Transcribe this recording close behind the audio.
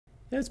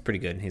That's pretty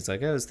good. And he's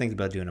like, I was thinking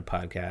about doing a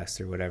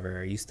podcast or whatever.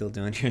 Are you still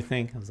doing your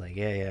thing? I was like,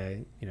 yeah.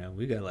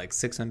 We got like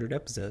 600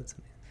 episodes.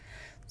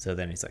 So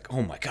then he's like,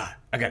 oh my God,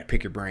 I got to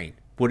pick your brain.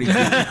 What are you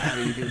doing? How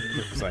are you doing?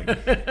 It's like,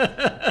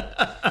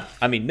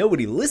 I mean,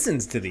 nobody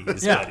listens to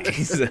these, buddy.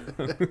 So.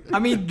 I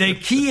mean, the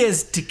key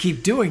is to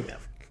keep doing them.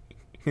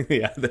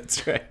 Yeah,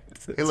 that's right.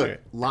 Hey, look,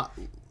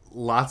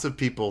 lots of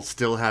people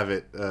still have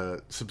it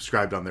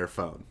subscribed on their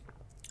phone.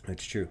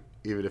 That's true.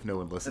 Even if no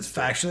one listens.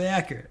 That's factually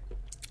accurate.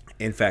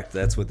 In fact,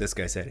 that's what this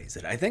guy said. He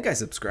said, I think I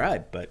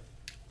subscribed, but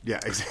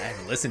yeah, exactly. I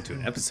haven't listened to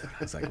an episode.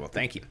 I was like, well,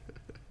 thank you.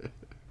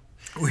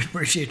 We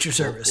appreciate your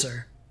service,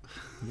 sir.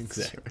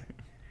 Exactly.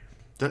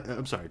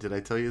 I'm sorry. Did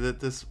I tell you that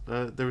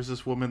there was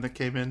this woman that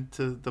came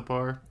into the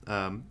bar?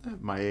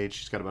 At my age,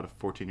 she's got about a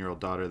 14-year-old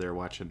daughter there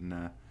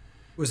watching.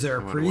 Was there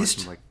a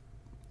priest?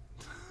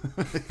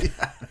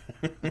 Yeah.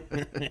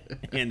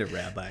 And a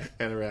rabbi.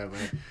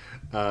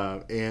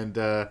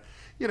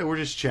 We're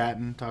just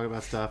chatting, talking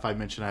about stuff. I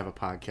mentioned I have a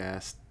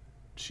podcast.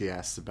 She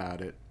asks about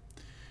it.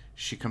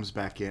 She comes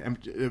back in.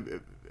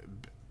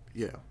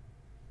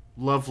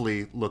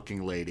 Lovely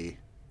looking lady,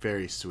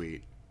 very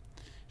sweet.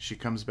 She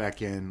comes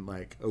back in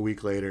like a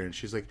week later, and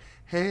she's like,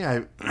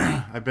 "Hey,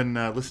 I've been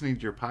listening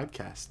to your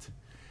podcast,"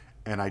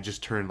 and I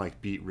just turned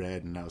like beet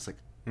red, and I was like,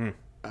 and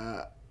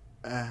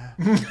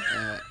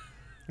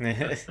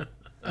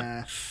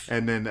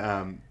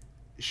then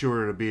she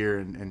ordered a beer,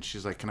 and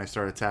she's like, "Can I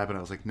start a tab?" And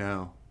I was like,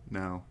 "No,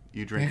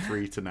 you drink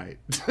free tonight,"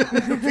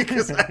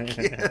 because I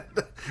can't.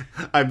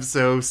 I'm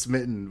so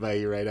smitten by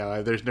you right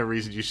now. There's no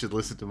reason you should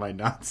listen to my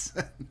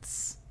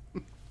nonsense.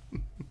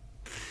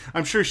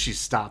 I'm sure she's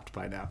stopped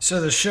by now.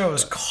 So the show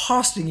is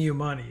costing you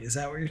money. Is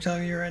that what you're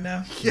telling me right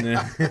now?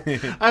 Yeah.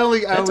 I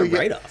only a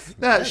write-off.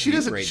 Nah, she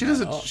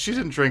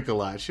didn't drink a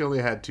lot. She only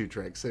had 2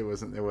 drinks. It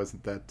wasn't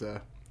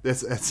that.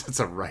 It's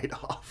a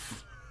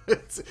write-off.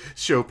 It's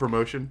show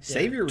promotion.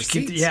 Save your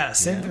receipts.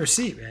 Save the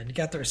receipt, man. You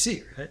got the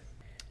receipt, right?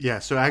 Yeah.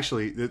 So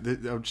actually,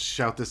 I'll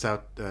shout this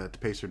out to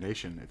Pacer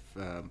Nation. If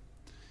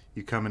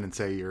you come in and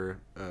say you're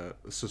a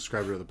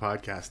subscriber to the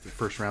podcast, the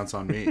first round's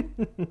on me.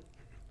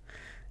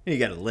 You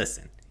got to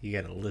listen. You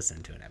got to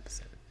listen to an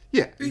episode.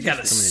 Yeah, you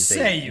got to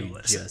say you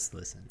listen. Just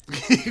listen.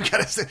 You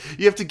got to say.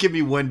 You have to give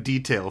me one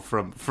detail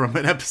from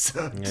an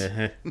episode.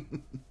 Uh-huh.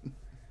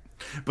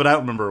 But I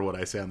don't remember what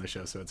I say on the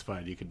show, so it's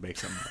fine. You can make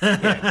something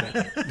up. Yeah,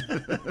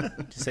 exactly.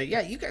 Just say,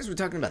 you guys were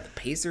talking about the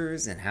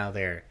Pacers and how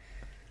they're,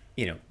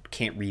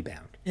 can't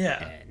rebound.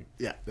 Yeah. And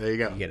yeah, there you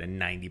go. You get a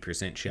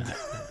 90% shot.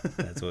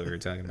 That's what we were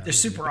talking about. They're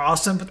super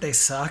awesome, but they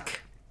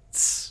suck.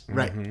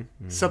 Right.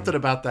 Mm-hmm. Something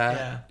about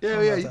that.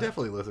 Yeah, you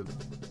definitely listen.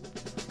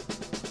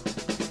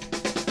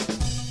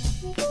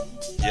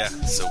 Yeah,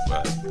 so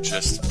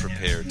just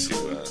prepare to...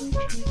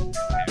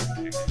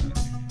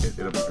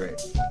 It'll be great.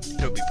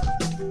 It'll be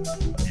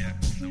perfect. Yeah,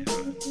 so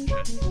just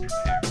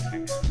prepare to...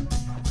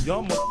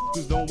 Y'all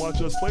motherfuckers don't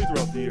watch us play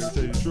throughout the year, to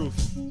tell you the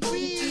truth.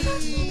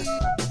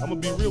 I'm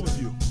gonna be real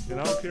with you, and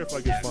I don't care if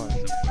I get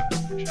fined.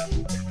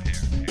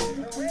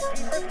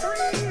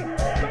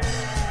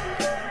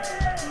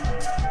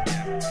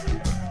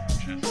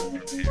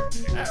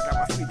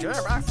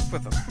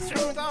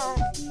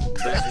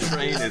 That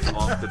train is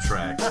off the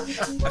track.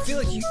 I feel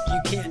like you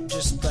can't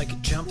just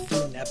jump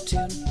through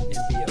Neptune and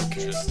be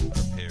okay. Just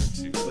prepare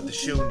to. What the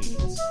show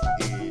needs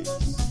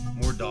is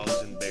more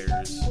dogs and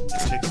bears and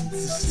chickens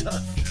and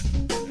stuff.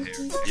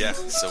 Yeah,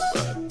 so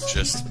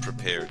just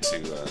prepare to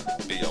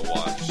be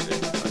awash in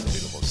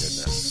unbeatable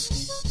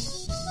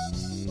goodness.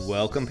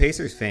 Welcome,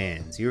 Pacers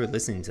fans. You're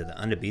listening to the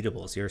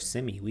Undebeatables, your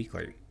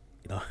semi-weekly.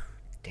 Oh,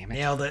 damn it.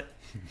 Nailed it.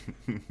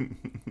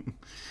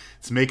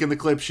 It's making the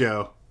clip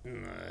show.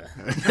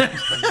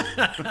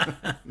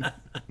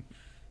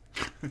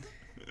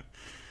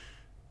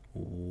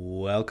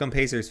 Welcome,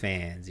 Pacers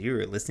fans.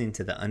 You're listening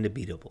to the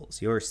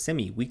Undebeatables, your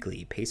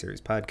semi-weekly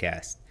Pacers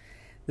podcast.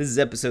 This is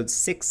episode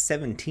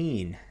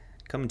 617,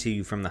 coming to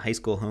you from the high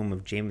school home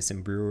of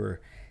Jamison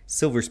Brewer,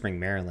 Silver Spring,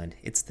 Maryland.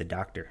 It's the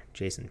Doctor,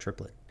 Jason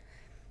Triplett.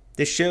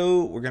 This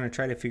show, we're going to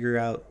try to figure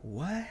out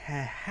what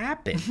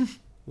happened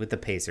with the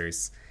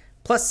Pacers.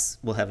 Plus,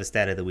 we'll have a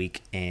stat of the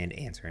week and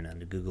answer an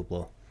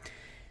Undegoogleable.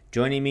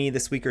 Joining me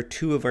this week are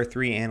 2 of our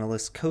 3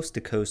 analysts, coast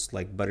to coast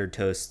like buttered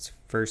toasts.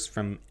 First,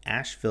 from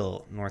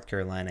Asheville, North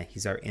Carolina,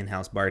 he's our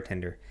in-house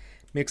bartender,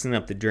 mixing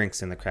up the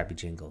drinks and the crappy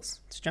jingles.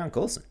 It's John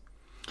Colson.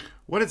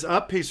 What is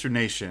up, Pacer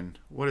Nation?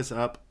 What is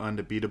up,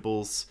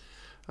 Undebeatables?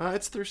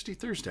 It's Thirsty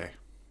Thursday.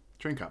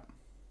 Drink up.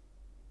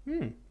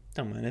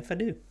 Don't mind if I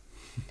do.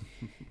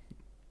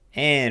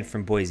 And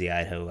from Boise,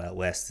 Idaho, out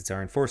west, it's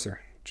our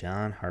enforcer,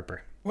 John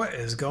Harper. What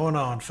is going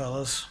on,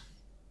 fellas?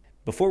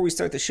 Before we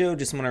start the show,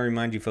 just want to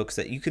remind you folks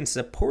that you can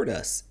support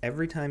us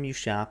every time you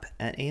shop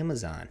at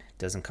Amazon. It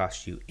doesn't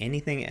cost you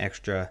anything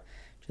extra.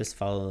 Just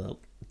follow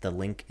the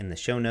link in the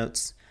show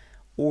notes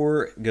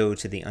or go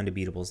to the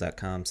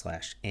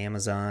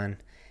undebeatables.com/Amazon.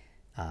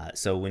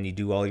 So when you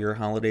do all your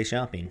holiday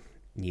shopping,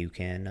 you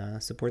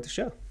can support the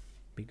show.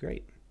 Be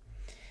great.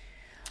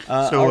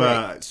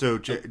 So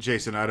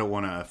Jason, I don't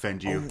want to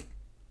offend you.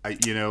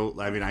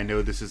 I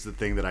know this is the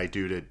thing that I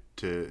do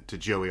to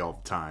Joey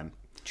all the time.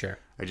 Sure.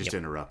 I just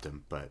interrupt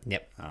him, but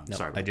Yep. No,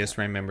 sorry. I just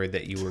remembered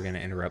that you were going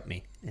to interrupt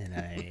me, and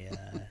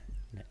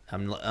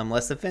I'm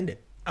less offended.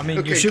 I mean,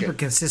 Okay, you're super good.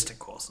 consistent,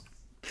 Coulson.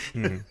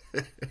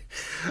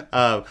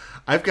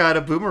 I've got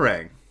a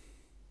boomerang.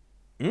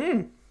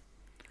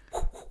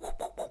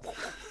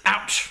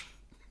 Ouch.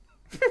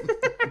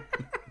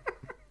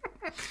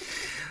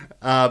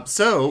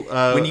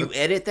 When you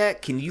edit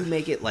that, can you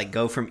make it like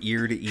go from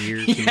ear to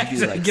ear? Can you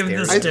do like give it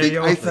the stereo?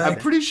 stereo I'm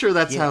effect. pretty sure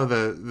that's how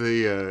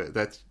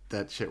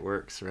that shit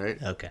works,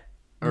 right? Okay.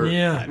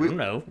 Yeah. I don't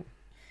know.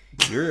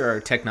 You're our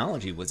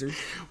technology wizard.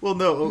 Well,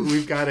 no,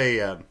 we've got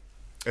a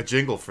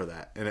jingle for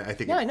that, and I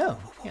think Yeah, I know.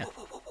 Yeah.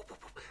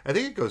 I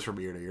think it goes from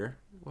ear to ear.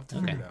 We'll have to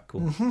Okay, figure it out.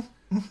 cool.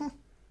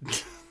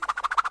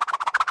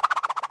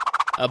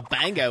 A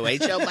bango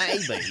ate your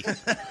baby.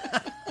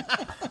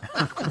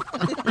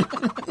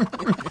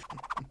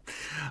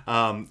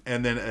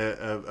 And then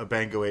a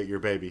bango ate your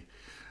baby.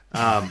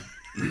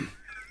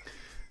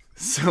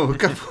 So a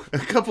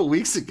couple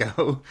weeks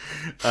ago,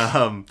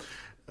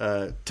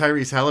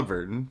 Tyrese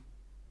Halliburton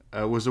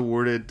was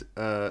awarded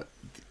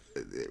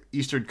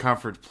Eastern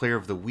Conference Player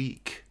of the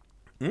Week.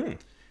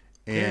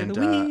 And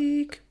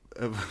Week.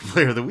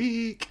 Player of the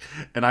Week.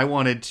 And I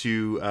wanted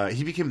to.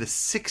 He became the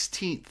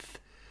 16th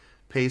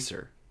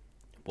Pacer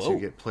to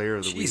get Player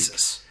of the Week.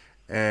 Jesus.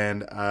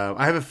 And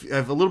I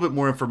have a little bit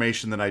more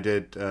information than I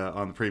did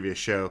on the previous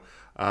show.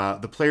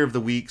 The Player of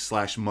the Week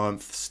 /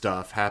 month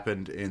stuff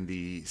happened in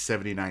the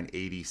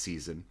 79-80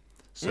 season,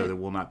 so there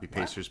will not be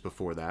Pacers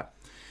before that.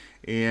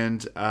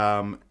 And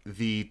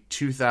the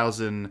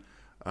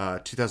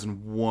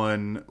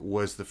 2001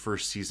 was the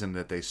first season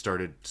that they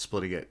started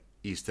splitting it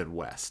East and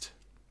West.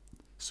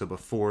 So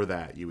before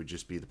that, you would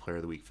just be the Player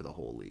of the Week for the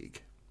whole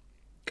league.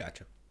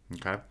 Gotcha.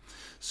 Okay,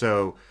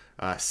 so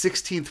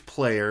 16th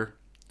player.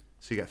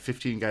 So you got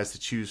 15 guys to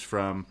choose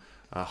from.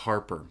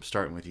 Harper,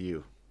 starting with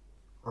you.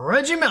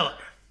 Reggie Miller.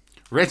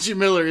 Reggie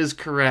Miller is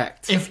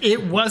correct. If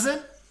it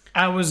wasn't,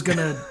 I was going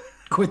to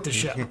quit the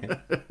show.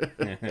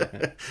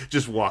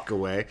 Just walk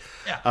away.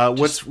 Yeah,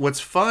 What's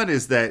fun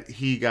is that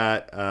he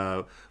got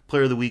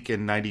Player of the Week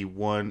in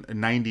 91,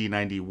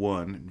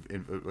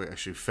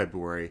 actually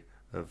February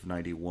of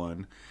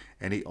 91.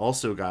 And he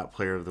also got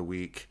Player of the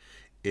Week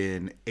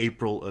in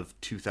April of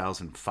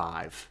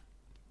 2005.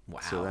 Wow.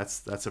 So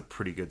that's a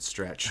pretty good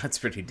stretch. That's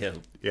pretty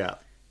dope. Yeah.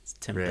 It's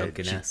Tim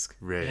Duncan-esque.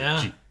 Reggie.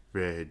 Yeah.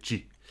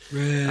 Reggie.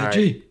 Reggie. All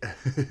right.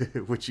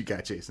 What you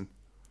got, Jason?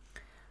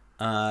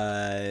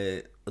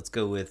 Let's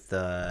go with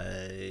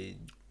the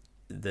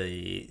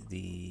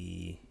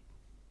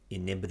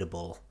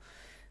inimitable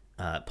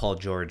Paul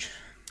George.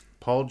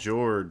 Paul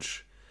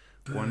George.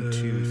 1,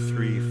 2,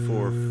 3,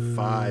 4,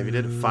 5. He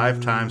did it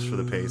 5 times for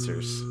the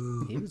Pacers.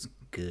 He was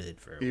good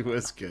for. He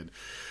was good.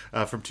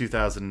 From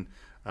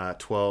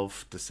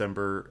 2012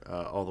 December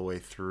all the way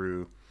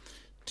through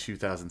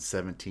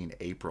 2017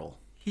 April.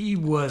 He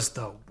was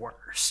the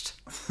worst.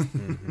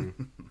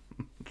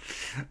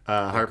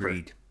 Harper.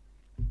 Agreed.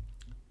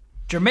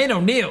 Jermaine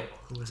O'Neal,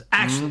 who was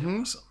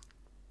actually awesome.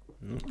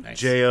 Nice.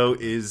 J.O.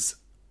 is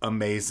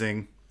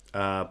amazing,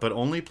 but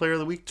only Player of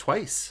the Week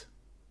twice,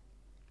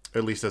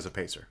 at least as a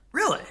Pacer.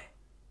 Really?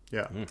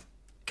 Yeah.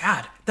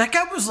 God, that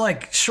guy was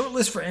like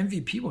shortlist for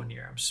MVP one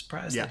year. I'm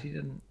surprised Yeah. that he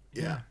didn't.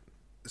 Yeah.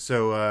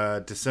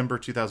 So December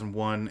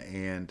 2001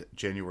 and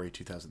January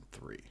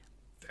 2003.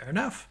 Fair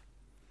enough.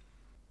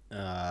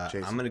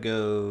 Jason. I'm gonna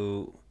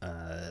go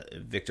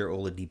Victor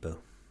Oladipo.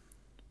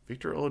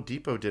 Victor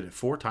Oladipo did it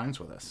 4 times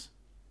with us.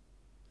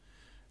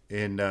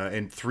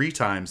 And 3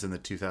 times in the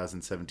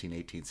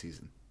 2017-18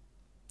 season.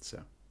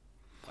 So,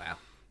 Wow.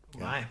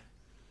 Why?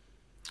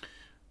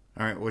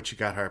 all right, what you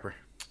got, Harper?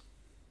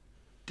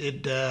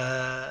 Did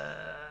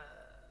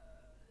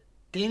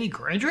Danny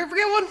Granger ever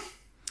get one?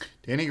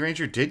 Danny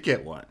Granger did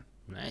get one.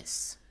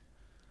 Nice.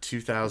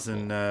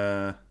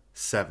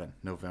 2007,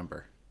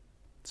 November.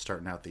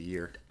 Starting out the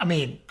year. I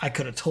mean, I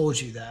could have told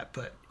you that,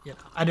 but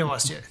I didn't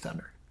want to steal your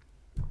thunder.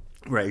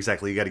 Right,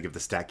 exactly. You got to give the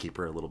stat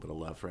keeper a little bit of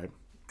love, right?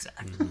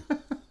 Exactly.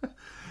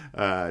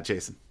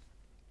 Jason.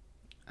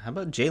 How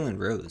about Jalen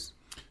Rose?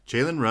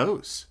 Jalen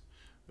Rose,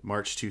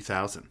 March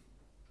 2000.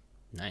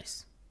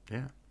 Nice.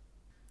 Yeah.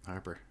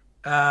 Harper.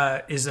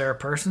 Is there a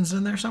person's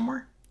in there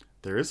somewhere?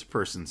 There is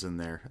persons in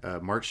there.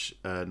 March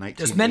 1989.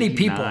 There's many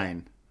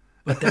people.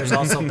 But there's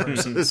also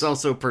persons. There's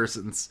also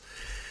persons.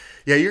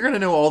 Yeah, you're going to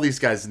know all these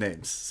guys'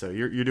 names, so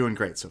you're doing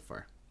great so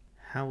far.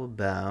 How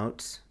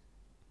about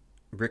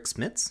Rick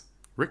Smits?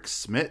 Rick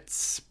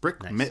Smits.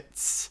 Brick Nice.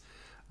 Mitts.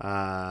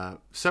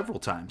 Several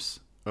times.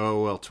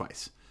 Oh, well,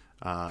 twice.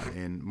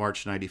 In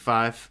March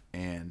 95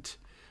 and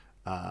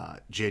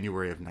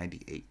January of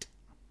 98.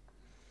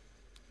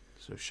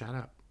 So shout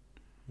out.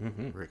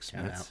 Rick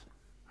Shout Smits. out.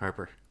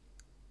 Harper.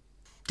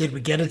 Did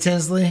we get a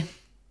Tinsley?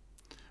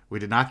 We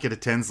did not get a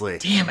Tinsley.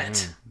 Damn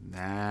it.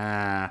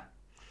 Nah.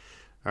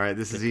 All right,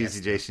 this is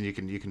easy, Jason. You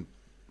can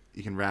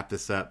wrap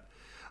this up.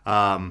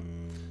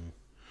 I'm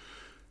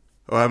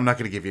not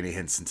going to give you any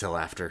hints until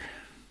after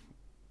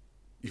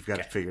you've got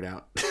it figured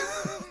out.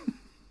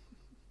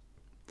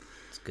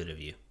 good of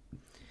you.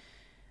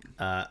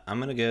 I'm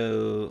going to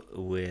go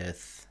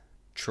with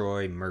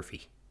Troy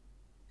Murphy.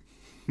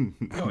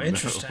 Oh,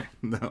 interesting.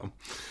 No.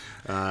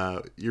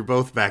 You're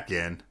both back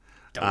in.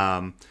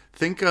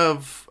 Think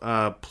of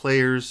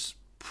players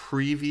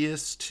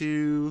previous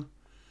to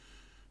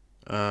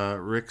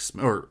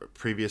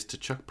previous to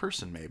Chuck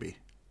Person, maybe.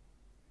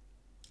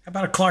 How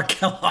about a Clark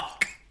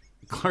Kellogg?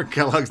 Clark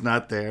Kellogg's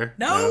not there.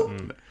 No?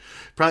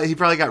 He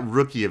probably got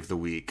Rookie of the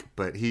Week,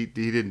 but he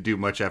didn't do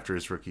much after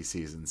his rookie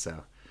season,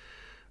 so.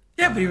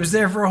 Yeah, but he was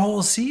there for a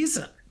whole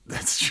season.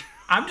 That's true.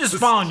 I'm just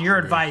following your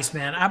advice,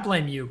 man. I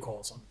blame you,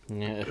 Colson.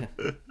 Yeah.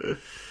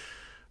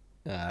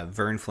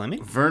 Vern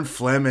Fleming? Vern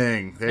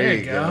Fleming. There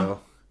you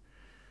go.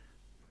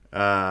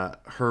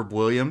 Herb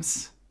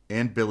Williams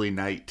and Billy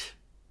Knight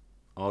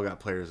all got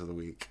Players of the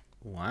Week.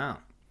 Wow.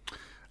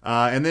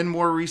 And then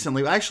more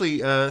recently, actually,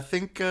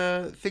 think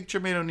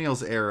Jermaine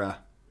O'Neal's era.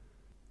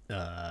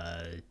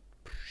 At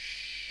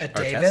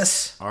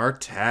Davis?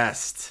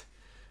 Artest.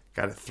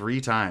 Got it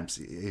 3 times.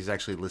 He's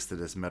actually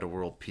listed as Meta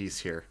World Peace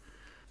here.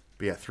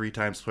 But yeah, 3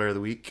 times Player of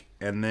the Week.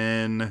 And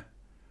then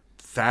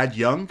Thad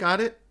Young got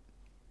it.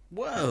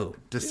 Whoa.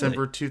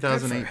 December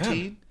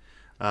 2018.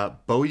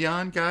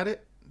 Bojan got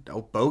it.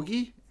 Oh,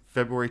 Bogey.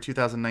 February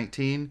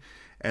 2019.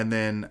 And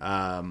then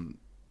Domantas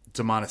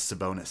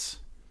Sabonis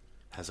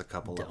has a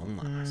couple of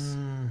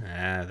them.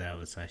 That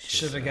was I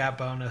Should have got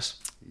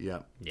bonus.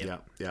 Yep.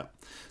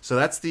 So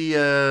that's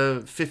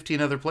the 15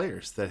 other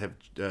players that have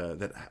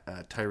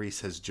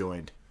Tyrese has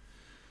joined.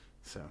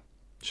 So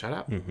shout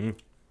out. Mm-hmm.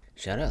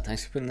 Shout out.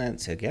 Thanks for putting that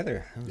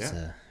together. That was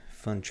a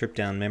fun trip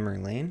down memory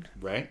lane.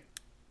 Right.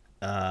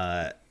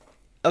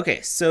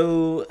 Okay,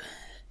 so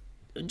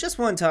just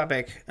one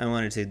topic I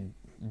wanted to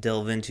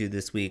delve into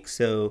this week.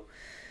 So,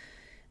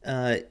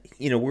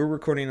 we're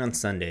recording on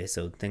Sunday,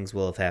 so things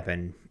will have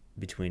happened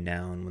between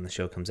now and when the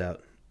show comes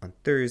out on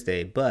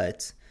Thursday.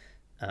 But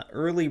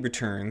early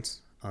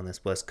returns on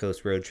this West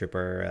Coast road trip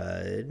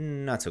are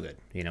not so good.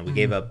 We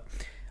gave up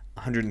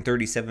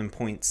 137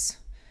 points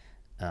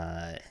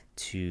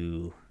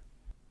to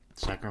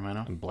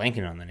Sacramento. I'm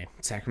blanking on the name.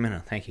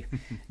 Sacramento, thank you.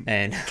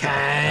 And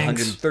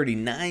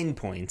 139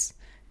 points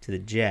to the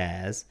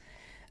Jazz.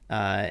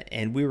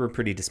 And we were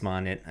pretty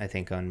despondent, I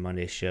think, on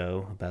Monday's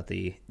show about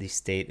the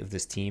state of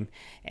this team.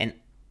 And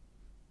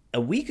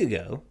a week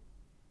ago,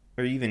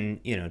 or even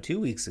 2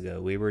 weeks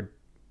ago, we were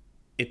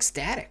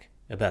ecstatic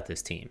about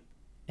this team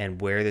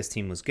and where this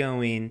team was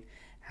going,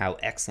 how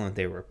excellent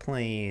they were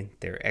playing,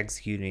 they're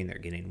executing, they're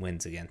getting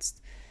wins against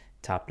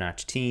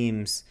top-notch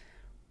teams.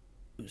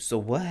 So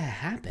what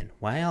happened?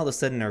 Why all of a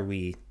sudden are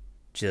we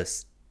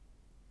just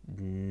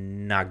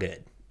not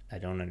good? I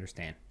don't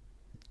understand.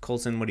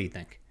 Colson, what do you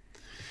think?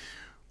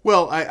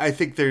 Well, I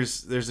think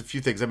there's a few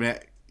things. I mean,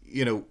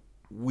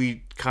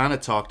 we kind of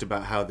talked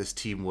about how this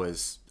team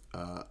was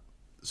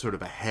sort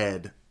of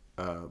ahead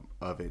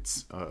of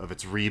its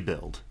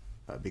rebuild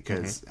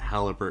because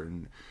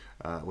Halliburton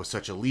was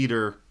such a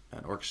leader,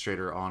 an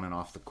orchestrator on and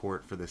off the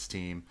court for this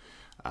team.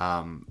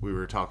 We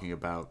were talking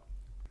about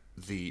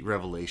the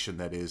revelation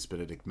that is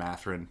Benedict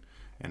Mathurin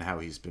and how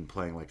he's been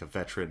playing like a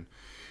veteran,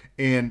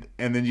 and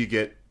then you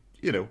get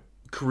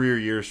career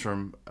years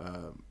from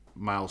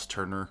Miles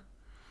Turner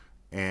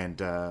and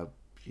a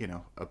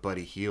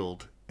Buddy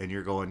Hield, and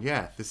you're going,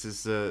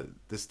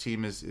 this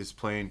team is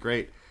playing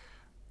great.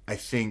 I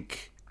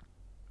think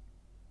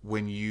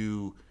when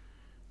you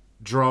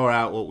draw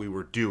out what we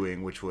were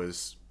doing, which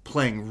was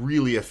playing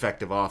really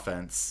effective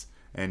offense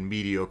and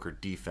mediocre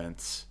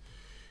defense,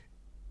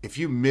 if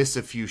you miss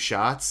a few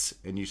shots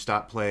and you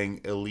stop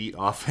playing elite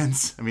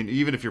offense, I mean,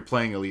 even if you're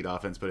playing elite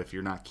offense, but if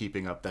you're not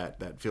keeping up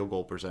that field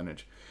goal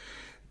percentage,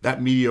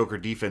 that mediocre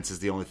defense is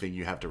the only thing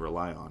you have to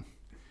rely on.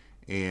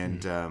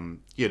 And,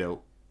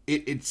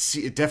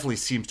 it definitely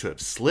seems to have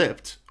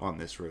slipped on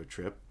this road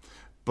trip,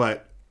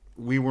 but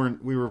we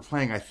were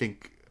playing, I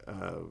think,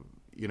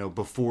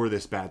 before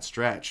this bad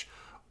stretch,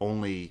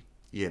 only,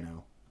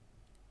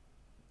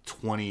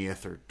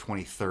 20th or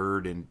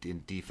 23rd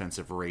in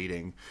defensive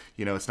rating.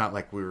 It's not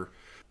like we were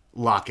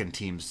locking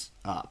teams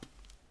up.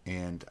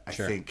 And I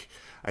think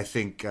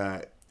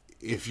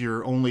if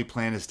your only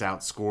plan is to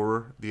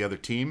outscore the other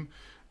team,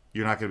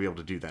 you're not going to be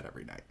able to do that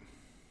every night.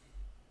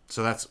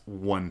 So that's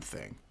one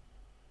thing.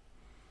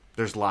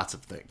 There's lots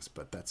of things,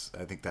 but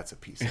I think that's a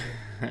piece of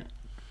it.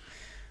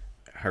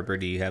 Harper,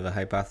 do you have a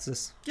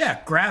hypothesis?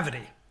 Yeah,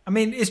 gravity. I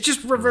mean, it's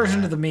just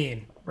reversion to the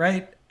mean,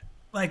 right?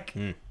 Like,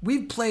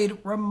 we've played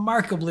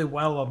remarkably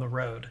well on the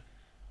road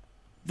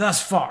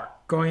thus far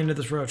going into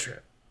this road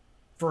trip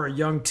for a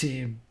young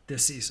team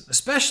this season,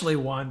 especially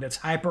one that's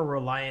hyper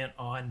reliant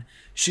on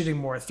shooting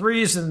more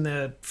threes than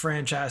the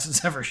franchise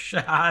has ever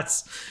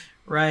shot,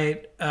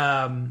 right?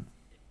 And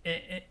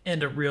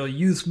a real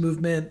youth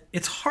movement.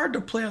 It's hard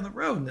to play on the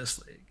road in this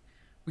league.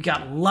 We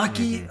got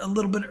lucky a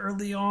little bit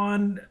early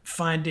on,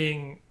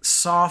 finding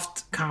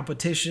soft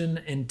competition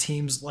in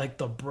teams like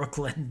the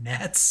Brooklyn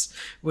Nets,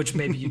 which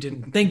maybe you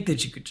didn't think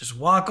that you could just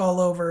walk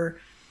all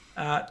over.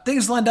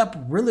 Things lined up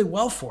really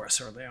well for us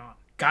early on.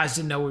 Guys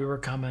didn't know we were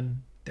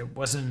coming. There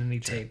wasn't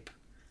any tape.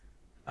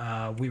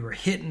 We were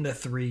hitting the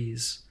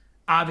threes.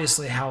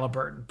 Obviously,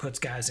 Halliburton puts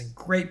guys in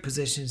great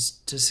positions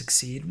to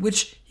succeed,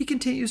 which he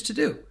continues to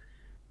do.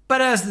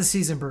 But as the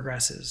season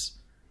progresses,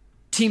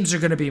 teams are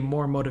going to be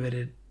more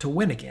motivated to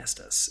win against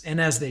us. And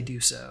as they do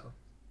so,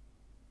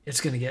 it's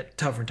going to get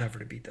tougher and tougher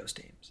to beat those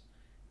teams.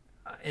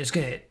 It's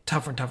going to get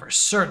tougher and tougher,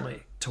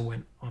 certainly, to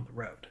win on the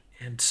road.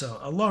 And so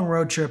a long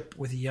road trip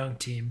with a young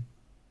team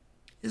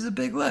is a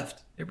big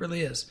lift. It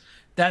really is.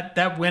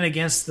 That win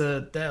against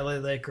the LA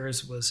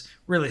Lakers was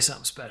really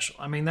something special.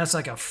 I mean, that's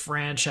like a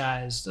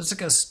franchise. That's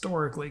like a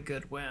historically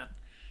good win.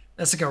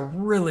 That's like a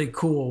really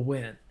cool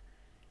win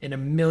in a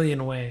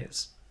million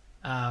ways.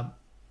 But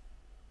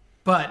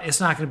it's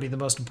not going to be the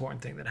most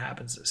important thing that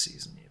happens this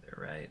season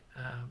either, right?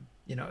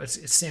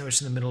 It's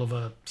sandwiched in the middle of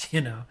a,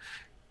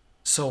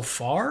 so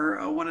far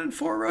a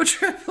 1-4 road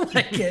trip.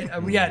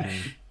 We got,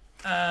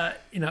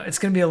 it's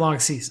going to be a long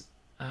season.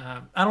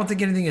 I don't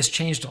think anything has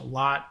changed a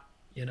lot.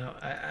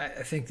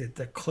 I think that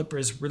the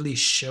Clippers really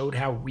showed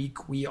how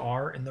weak we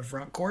are in the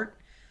front court.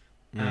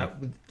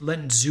 With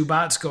letting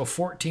Zubats go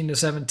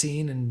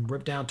 14-17 and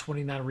rip down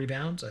 29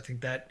 rebounds. I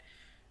think that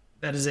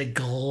is a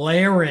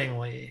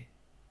glaringly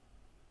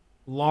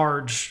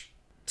large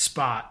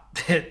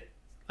spot that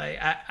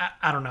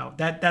I don't know.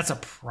 That's a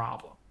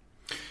problem.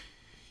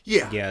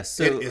 Yeah.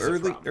 So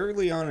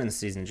early on in the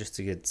season, just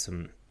to get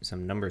some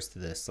numbers to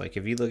this, like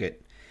if you look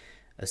at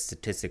a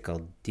statistic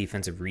called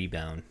defensive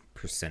rebound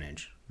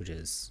percentage, which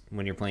is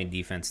when you're playing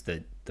defense,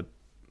 the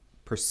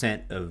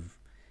percent of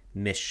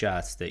missed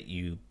shots that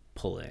you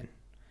pull in.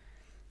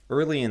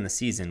 Early in the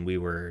season, we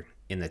were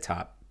in the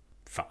top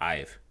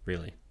 5,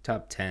 really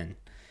top 10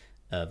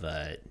 of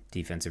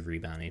defensive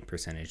rebounding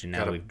percentage, and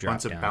now we've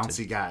dropped down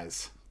bouncy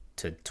guys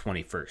to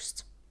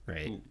 21st,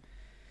 right? Ooh.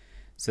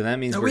 So that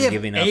means we we're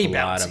giving up a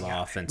lot of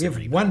guy. offensive We have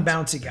rebounds, one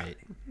bouncy guy.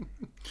 Right?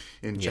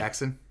 In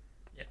Jackson.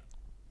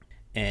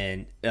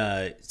 And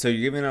so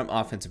you're giving up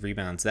offensive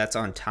rebounds. That's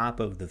on top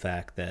of the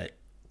fact that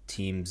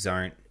teams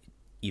aren't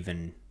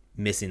even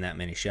missing that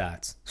many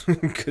shots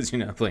because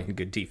you're not playing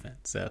good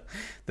defense. So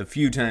the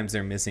few times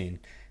they're missing,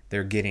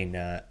 they're getting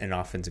an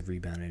offensive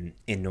rebound in an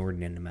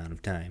inordinate amount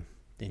of time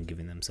and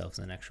giving themselves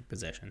an extra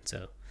possession.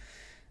 So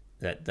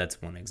that's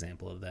one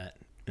example of that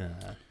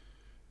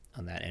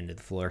on that end of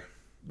the floor.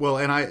 Well,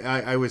 and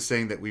I was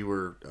saying that we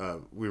were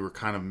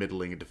kind of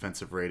middling a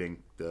defensive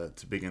rating to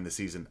begin the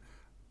season.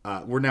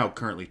 We're now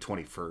currently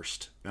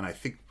 21st, and I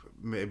think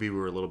maybe we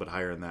were a little bit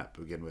higher than that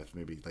to begin with,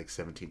 maybe like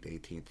 17th,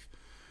 18th.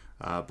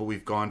 But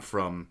we've gone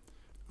from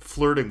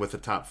flirting with the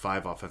top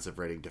 5 offensive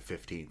rating to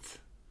 15th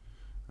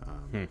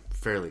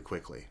fairly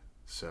quickly.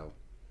 So,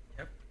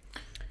 yep.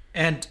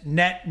 And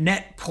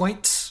net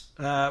points,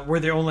 we're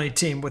the only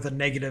team with a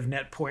negative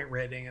net point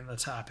rating in the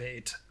top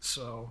 8.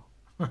 So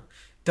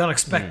don't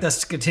expect us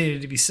to continue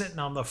to be sitting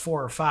on the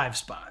 4 or 5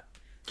 spot.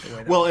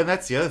 Well, and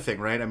that's the other thing,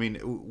 right? I mean,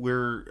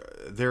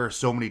 there are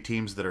so many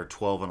teams that are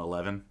 12 and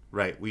 11,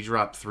 right? We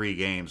drop 3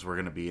 games, we're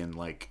going to be in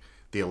like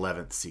the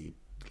 11th seed,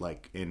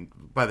 like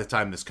by the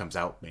time this comes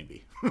out,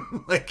 maybe.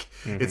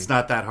 It's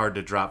not that hard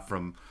to drop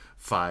from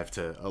 5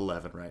 to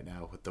 11 right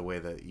now with the way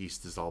the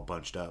East is all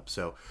bunched up.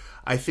 So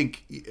I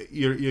think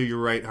you're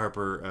right,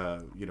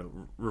 Harper.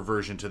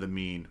 Reversion to the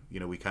mean.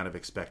 We kind of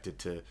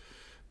expected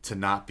to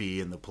not be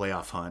in the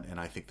playoff hunt, and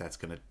I think that's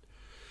going to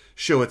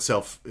show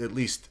itself at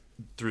least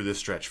through this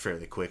stretch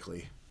fairly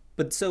quickly.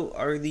 But so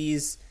are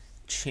these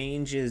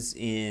changes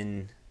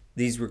in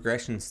these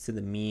regressions to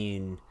the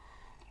mean,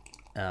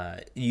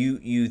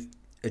 you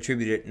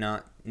attribute it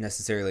not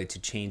necessarily to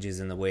changes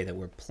in the way that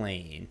we're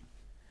playing,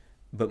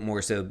 but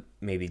more so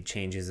maybe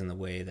changes in the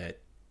way that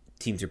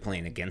teams are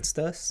playing against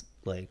us?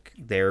 Like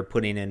they're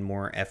putting in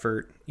more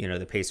effort.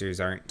 The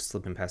Pacers aren't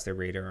slipping past their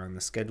radar on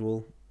the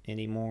schedule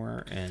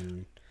anymore,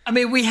 and I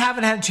mean, we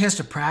haven't had a chance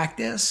to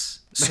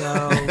practice,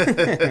 so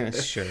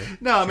sure.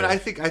 No, I mean, I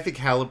think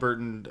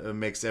Halliburton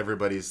makes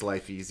everybody's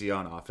life easy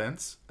on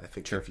offense. I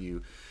think if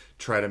you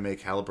try to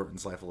make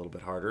Halliburton's life a little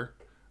bit harder,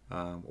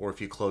 or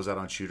if you close out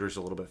on shooters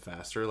a little bit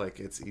faster,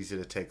 like it's easy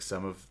to take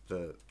some of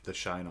the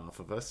shine off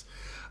of us.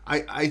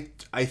 I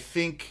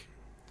think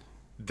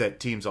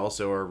that teams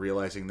also are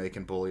realizing they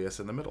can bully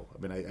us in the middle.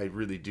 I mean, I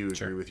really do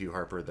agree with you,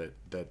 Harper, that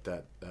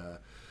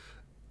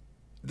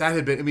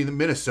had been, I mean, the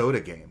Minnesota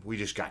game, we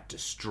just got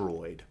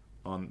destroyed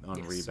on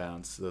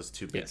rebounds. Those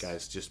 2 big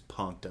guys just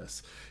punked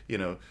us.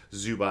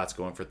 Zubats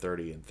going for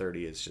 30, and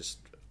 30 is just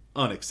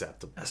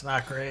unacceptable. That's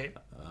not great.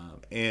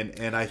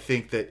 And I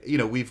think that,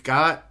 we've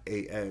got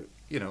a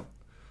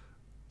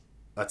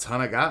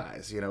ton of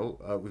guys.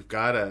 We've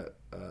got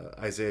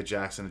Isaiah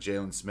Jackson, a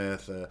Jalen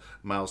Smith,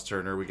 Miles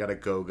Turner. We got a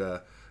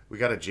Goga. We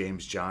got a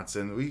James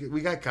Johnson.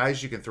 We got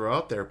guys you can throw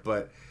out there.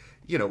 But,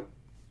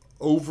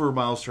 over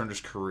Miles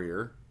Turner's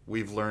career,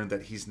 we've learned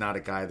that he's not a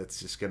guy that's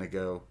just going to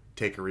go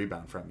take a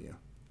rebound from you.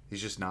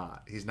 He's just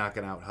not. He's not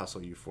going to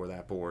out-hustle you for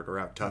that board or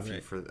out-tough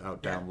you for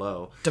down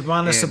low.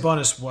 Domantas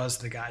Sabonis was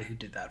the guy who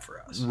did that for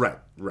us.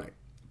 Right.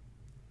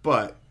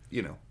 But,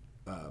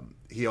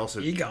 he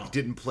also gone.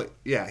 didn't play.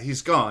 Yeah,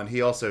 he's gone.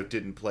 He also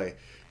didn't play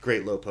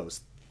great low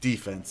post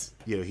defense.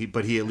 He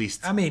at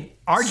least. I mean,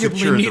 secured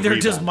arguably the neither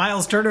does rebound.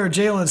 Miles Turner or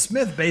Jalen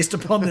Smith based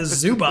upon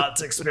this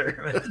Zubats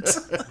experiment.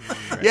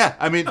 Yeah,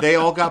 I mean, they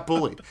all got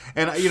bullied,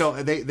 and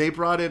they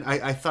brought in.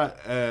 I thought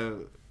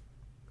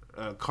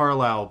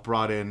Carlisle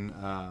brought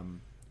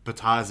in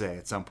Bataze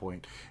at some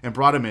point and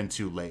brought him in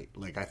too late.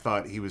 Like, I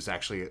thought he was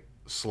actually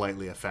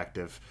slightly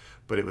effective,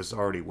 but it was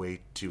already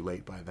way too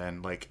late by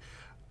then. Like,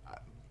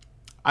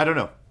 I don't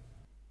know.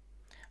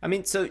 I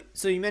mean, so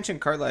you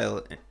mentioned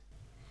Carlisle,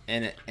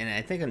 and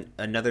I think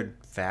another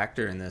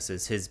factor in this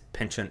is his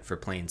penchant for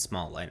playing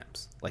small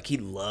lineups. Like, he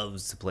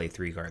loves to play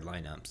 3-guard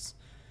lineups,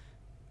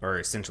 or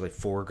essentially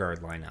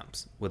 4-guard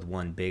lineups with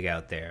one big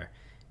out there,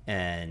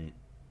 and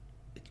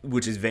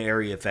which is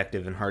very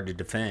effective and hard to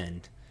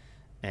defend.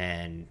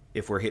 And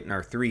if we're hitting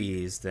our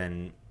threes,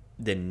 then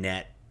the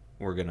net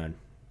we're gonna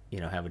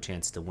have a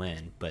chance to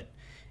win. But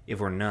if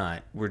we're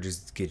not, we're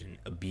just getting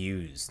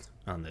abused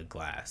on the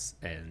glass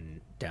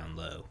and down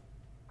low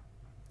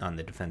on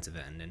the defensive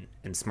end,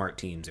 and smart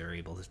teams are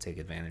able to take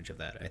advantage of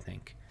that, I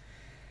think.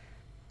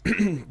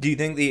 Do you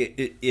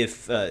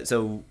think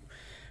so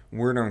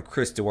word on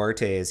Chris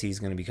Duarte is he's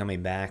going to be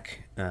coming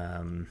back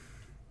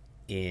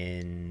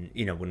in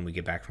when we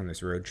get back from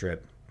this road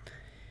trip,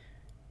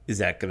 is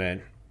that going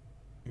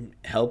to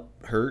help,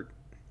 hurt?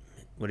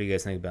 What do you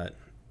guys think about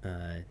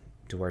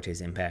Duarte's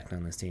impact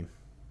on this team?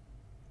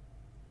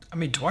 I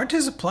mean,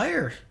 Duarte's a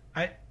player.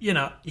 He's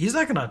not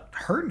going to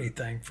hurt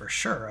anything for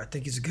sure. I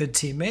think he's a good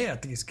teammate. I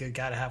think he's a good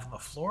guy to have on the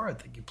floor. I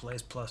think he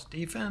plays plus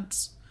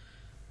defense.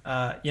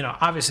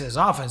 Obviously his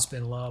offense has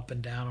been a little up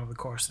and down over the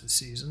course of the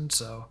season,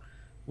 so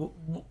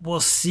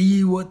we'll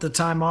see what the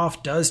time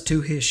off does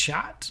to his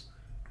shot.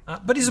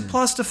 But he's a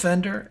plus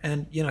defender,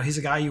 and he's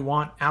a guy you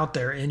want out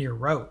there in your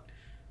rote.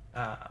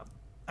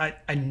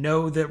 I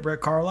know that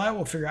Rick Carlisle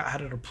will figure out how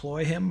to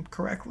deploy him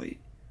correctly.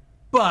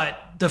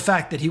 But the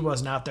fact that he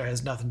wasn't out there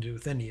has nothing to do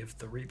with any of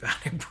the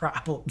rebounding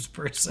problems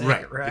per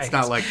se, right? It's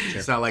not like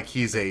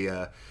he's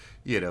a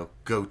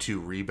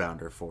go-to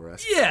rebounder for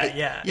us.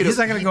 Yeah. He's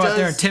not going to go out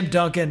there and Tim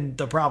Duncan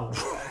the problem.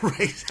 Right,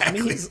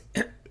 exactly. I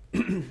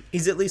mean,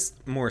 he's at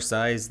least more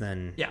size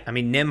than. Yeah. I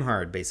mean,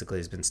 Nembhard basically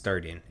has been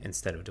starting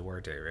instead of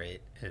Duarte,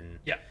 right? And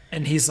yeah,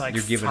 and he's like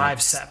you're giving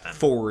 5'7",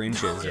 4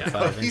 inches or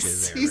 5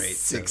 inches there, right?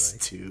 He's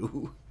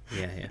 6'2".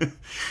 Yeah.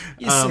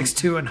 He's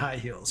 6'2" in high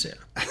heels.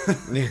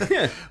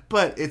 Yeah.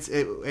 But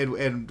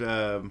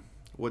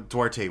what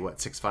Duarte? What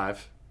 6'5",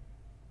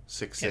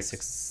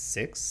 6'6",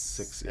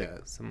 6'6", yeah,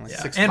 something like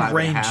Yeah, that. 6'5" and and a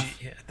rangy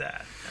half. at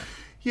that.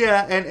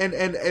 Yeah,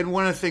 and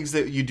one of the things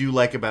that you do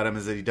like about him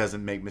is that he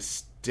doesn't make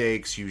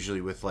mistakes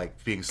usually with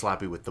like being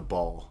sloppy with the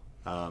ball.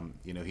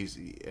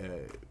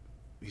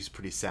 He's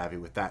pretty savvy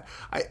with that.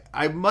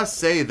 I must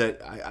say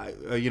that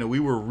we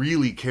were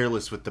really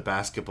careless with the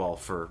basketball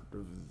for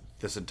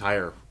this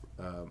entire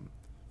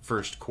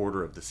first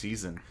quarter of the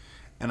season,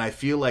 and I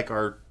feel like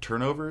our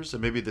turnovers,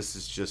 and maybe this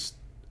is just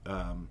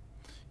I'm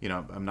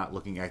not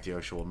looking at the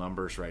actual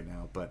numbers right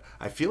now, but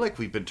I feel like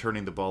we've been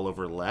turning the ball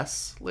over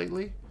less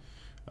lately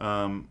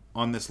on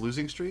this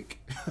losing streak.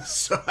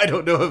 So I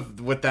don't know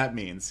what that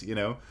means. I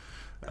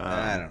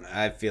don't know.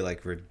 I feel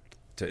like we're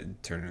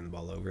turning the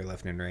ball over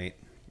left and right.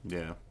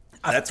 Yeah,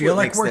 I feel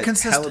like we're that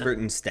consistent.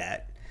 Halliburton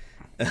stat.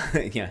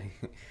 Yeah,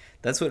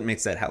 that's what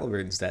makes that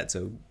Halliburton stat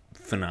so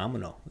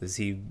phenomenal. Is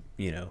he?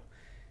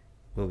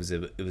 What was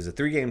it? It was a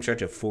 3-game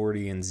stretch of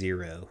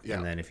 40-0, yeah.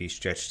 And then if he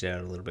stretched it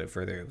out a little bit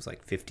further, it was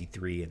like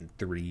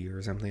 53-3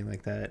 or something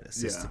like that.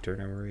 Assist to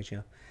turnover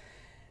ratio.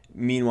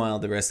 Meanwhile,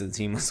 the rest of the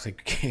team was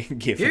like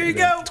giving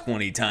it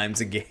 20 times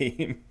a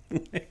game.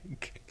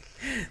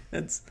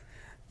 That's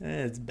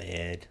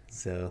bad.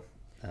 So,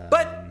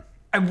 But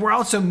we're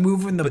also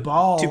moving the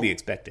ball to be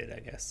expected, I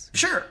guess.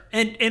 Sure,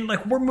 and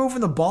like we're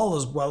moving the ball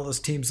as well as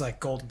teams like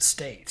Golden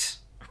State,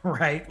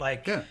 right?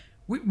 Like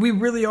we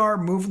really are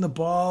moving the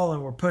ball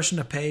and we're pushing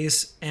the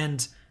pace,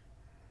 and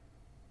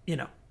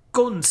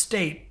Golden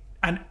State,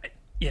 and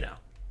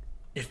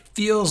it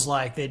feels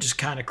like they just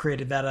kind of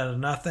created that out of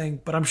nothing,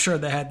 but I'm sure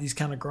they had these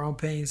kind of growing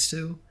pains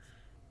too.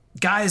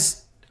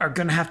 Guys are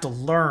going to have to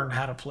learn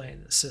how to play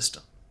in the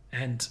system,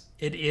 and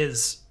it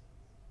is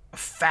a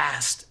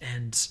fast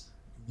and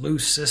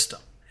loose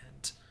system,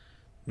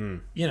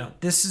 and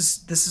this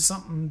is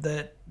something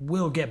that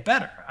will get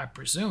better, I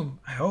presume.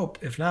 I hope.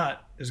 If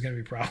not, there's going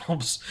to be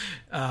problems,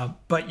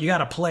 but you got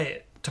to play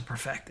it to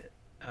perfect it.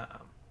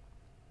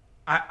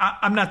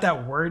 I'm not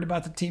that worried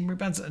about the team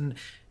rebounds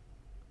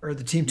or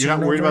the team turnovers. You're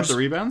not worried about the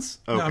rebounds?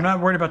 Okay. No, I'm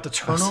not worried about the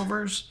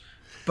turnovers,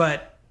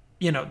 but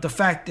the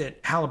fact that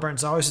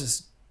Halliburton's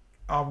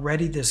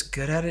already this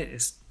good at it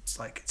it's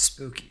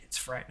spooky. It's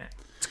frightening.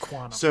 It's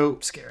quantum. So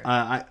scary.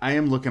 I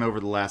am looking over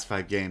the last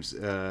 5 games.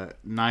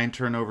 9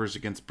 turnovers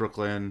against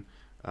Brooklyn,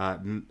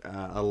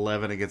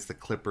 11 against the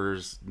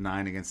Clippers,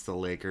 9 against the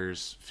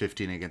Lakers,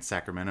 15 against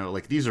Sacramento.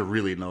 Like, these are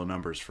really low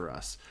numbers for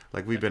us.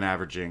 Like, we've been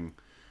averaging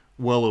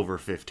well over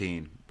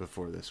 15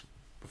 before this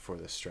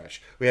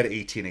stretch. We had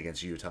 18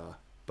 against Utah,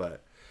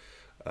 but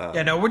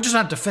we're just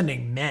not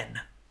defending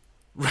men.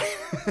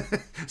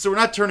 So we're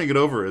not turning it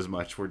over as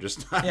much. We're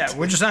just not. Yeah,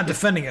 we're just not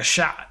defending a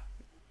shot.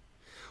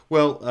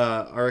 Well,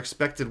 our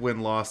expected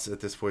win-loss at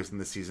this point in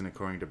the season,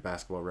 according to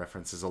Basketball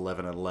Reference, is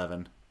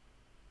 11-11.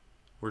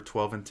 We're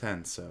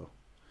 12-10, so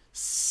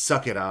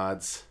suck it,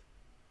 odds.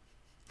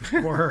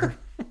 Or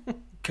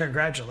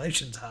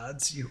congratulations,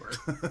 odds. You were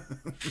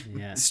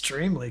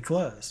extremely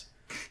close.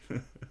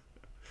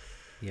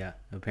 Yeah,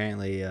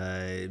 apparently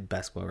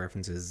Basketball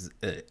Reference's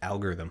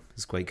algorithm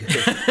is quite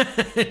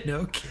good.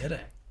 No kidding.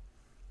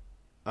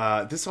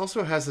 This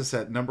also has us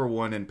at number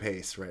 1 in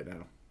pace right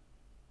now.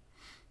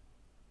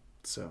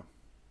 So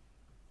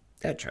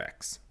that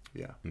tracks.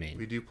 Yeah, I mean,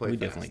 we do play. We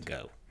fast. definitely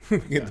go. We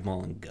get them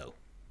all and go.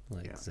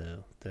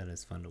 So that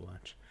is fun to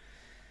watch.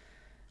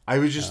 I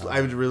would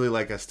really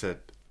like us to,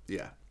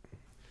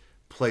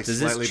 play Does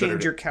slightly this better.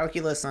 change your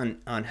calculus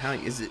on how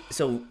is it?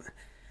 So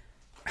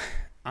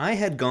I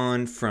had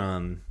gone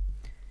from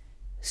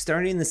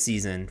starting the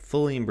season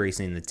fully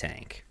embracing the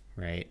tank,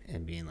 right,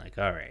 and being like,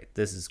 all right,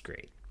 this is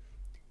great.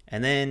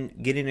 And then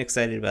getting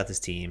excited about this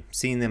team,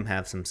 seeing them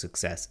have some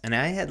success. And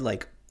I had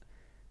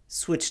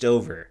switched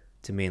over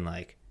to being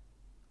like,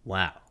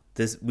 wow,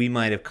 we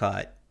might have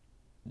caught,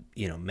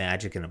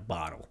 magic in a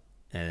bottle.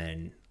 And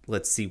then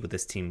let's see what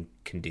this team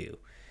can do.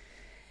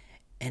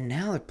 And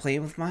now they're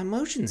playing with my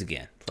emotions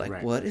again.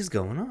 Right. What is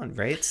going on,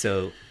 right?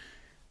 So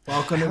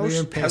welcome to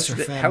being a Pacer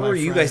fan. how my are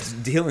you friend. guys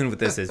dealing with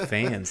this as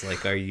fans?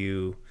 Are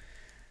you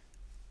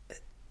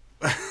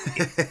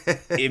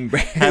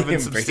Having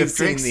some stiff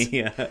embracing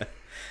drinks?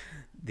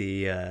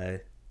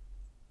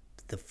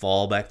 the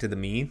fall back to the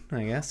mean,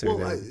 I guess? Or Well,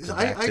 the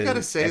I back to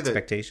gotta say that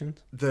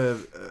expectations?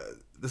 the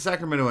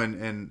Sacramento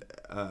and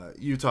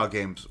Utah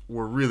games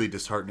were really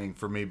disheartening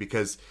for me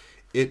because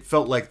it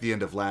felt like the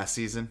end of last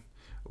season,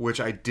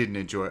 which I didn't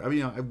enjoy. I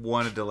mean, I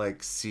wanted to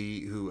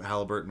see who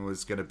Halliburton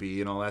was going to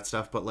be and all that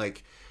stuff, but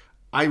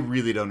I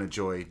really don't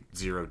enjoy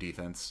zero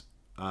defense.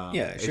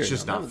 It's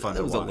just not fun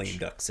to watch. That was a lame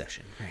duck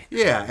session, right?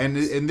 Yeah, and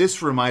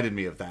this reminded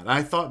me of that.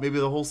 I thought maybe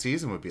the whole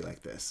season would be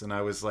like this, and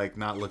I was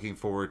not looking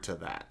forward to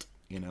that,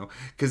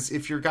 because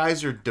if your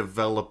guys are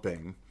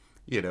developing,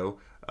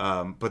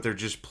 but they're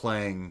just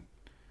playing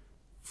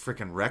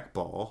freaking rec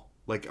ball,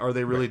 are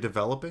they really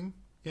developing?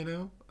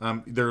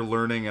 They're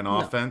learning an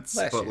offense,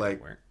 last but year they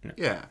weren't. No.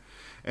 yeah,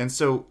 and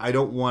so I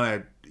don't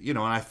want to, and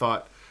I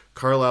thought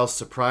Carlisle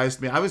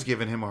surprised me. I was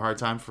giving him a hard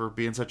time for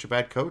being such a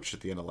bad coach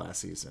at the end of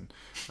last season.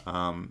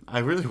 I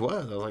really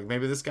was. I was like,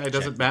 maybe this guy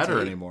doesn't matter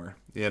anymore.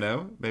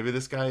 Maybe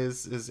this guy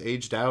is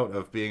aged out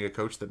of being a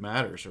coach that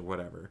matters or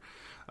whatever.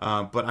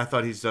 But I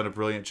thought he's done a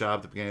brilliant job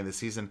at the beginning of the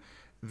season.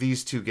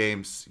 These two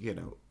games,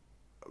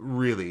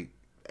 really,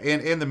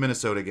 and the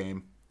Minnesota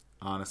game,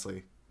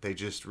 honestly, they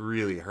just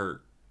really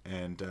hurt.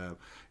 And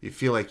you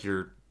feel like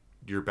you're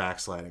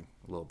backsliding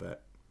a little bit.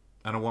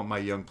 I don't want my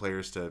young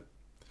players to,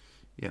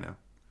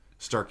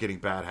 start getting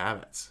bad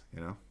habits,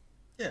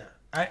 Yeah,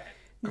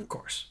 of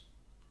course.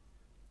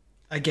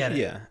 I get it.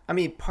 Yeah, I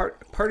mean,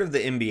 part of the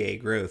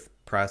NBA growth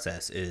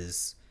process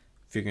is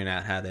figuring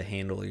out how to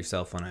handle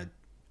yourself on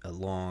a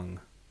long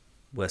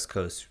West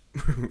Coast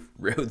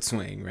road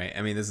swing, right?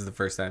 I mean, this is the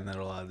first time that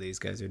a lot of these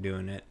guys are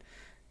doing it,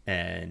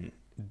 and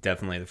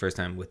definitely the first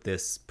time with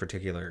this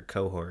particular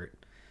cohort.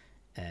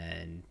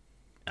 And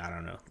I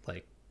don't know,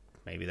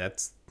 maybe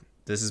this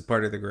is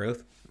part of the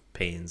growth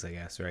pains, I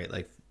guess, right?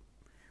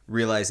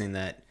 Realizing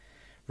that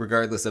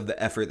regardless of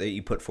the effort that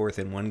you put forth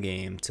in one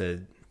game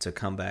to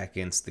come back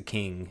against the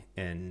King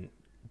and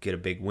get a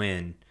big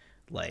win,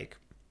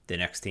 the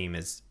next team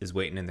is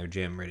waiting in their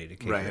gym ready to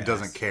kick your It ass,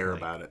 doesn't care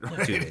about it.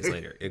 Right? 2 days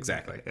later.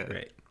 Exactly. Yeah.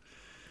 Right.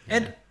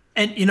 And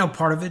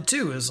part of it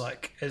too is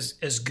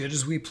as good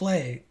as we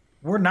play,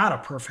 we're not a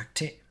perfect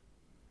team.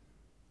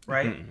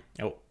 Right? Mm-mm.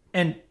 Oh.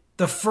 And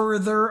the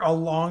further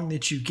along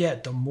that you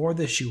get, the more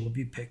that you will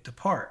be picked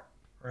apart,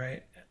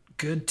 right?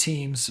 Good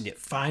teams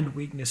find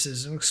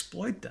weaknesses and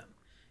exploit them.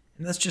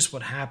 And that's just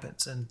what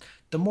happens. And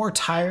the more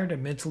tired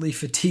and mentally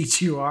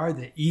fatigued you are,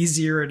 the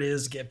easier it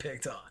is to get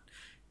picked on.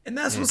 And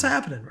that's what's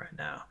happening right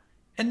now.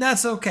 And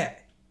that's okay.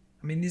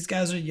 I mean, these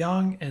guys are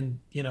young and,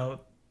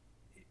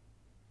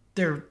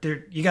 they're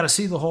you got to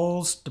see the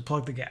holes to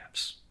plug the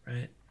gaps,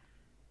 right?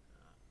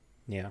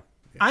 Yeah.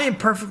 I am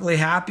perfectly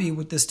happy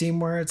with this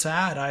team where it's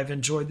at. I've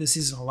enjoyed this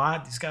season a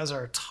lot. These guys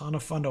are a ton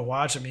of fun to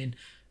watch. I mean,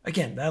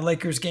 again, that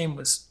Lakers game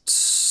was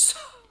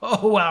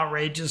so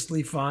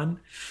outrageously fun.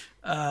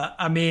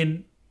 I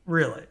mean,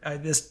 really,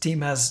 this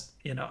team has,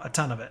 a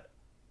ton of it.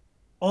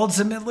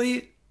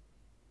 Ultimately,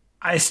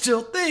 I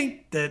still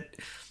think that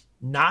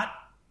not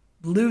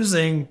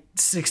losing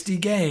 60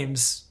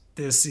 games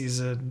this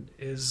season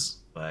is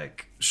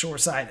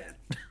short-sighted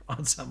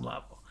on some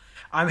level.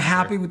 I'm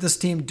happy with this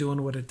team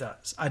doing what it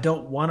does. I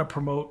don't want to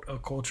promote a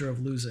culture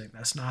of losing.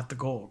 That's not the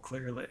goal,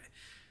 clearly.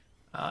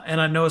 And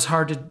I know it's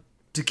hard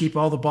to keep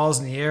all the balls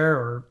in the air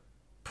or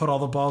put all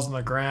the balls on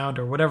the ground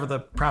or whatever the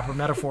proper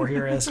metaphor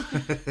here is.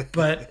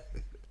 But,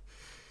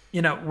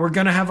 we're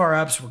going to have our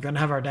ups. We're going to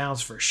have our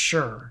downs for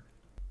sure.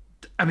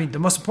 I mean, the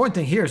most important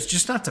thing here is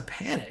just not to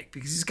panic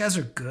because these guys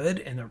are good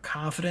and they're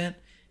confident.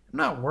 I'm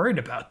not worried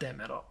about them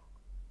at all.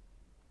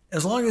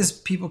 As long as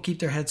people keep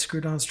their heads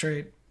screwed on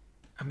straight,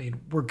 I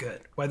mean, we're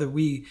good. Whether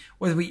we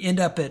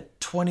end up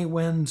at 20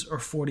 wins or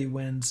 40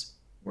 wins,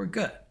 we're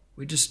good.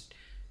 We just,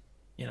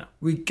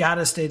 we got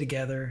to stay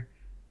together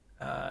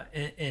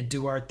and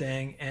do our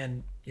thing.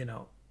 And,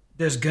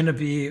 there's going to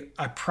be,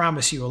 I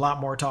promise you, a lot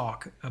more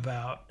talk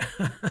about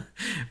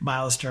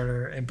Miles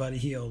Turner and Buddy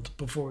Hield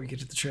before we get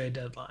to the trade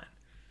deadline.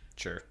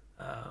 Sure.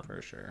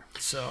 For sure.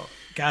 So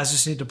guys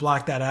just need to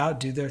block that out,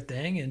 do their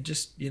thing, and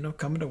just,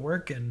 come into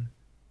work and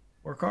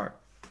work hard.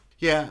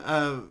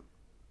 Yeah.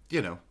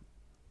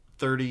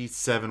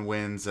 37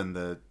 wins and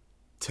the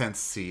 10th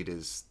seed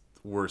is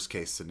worst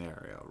case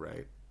scenario,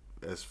 right?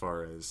 As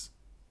far as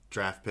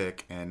draft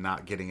pick and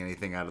not getting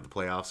anything out of the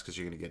playoffs because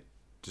you're going to get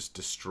just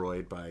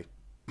destroyed by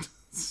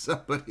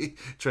somebody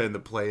trying to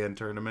play in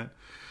tournament.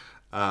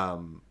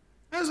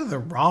 There's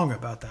nothing wrong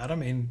about that. I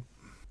mean,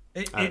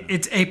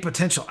 it's a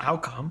potential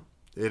outcome.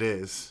 It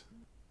is.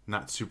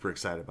 Not super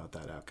excited about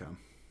that outcome.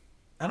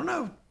 I don't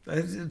know.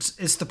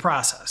 It's the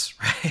process,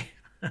 right?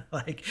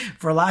 Like,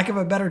 for lack of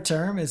a better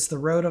term, it's the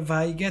road of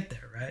how you get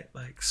there, right?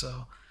 Like,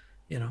 so,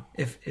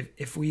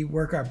 if we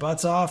work our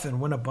butts off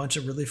and win a bunch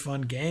of really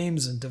fun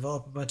games and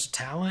develop a bunch of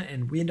talent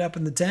and we end up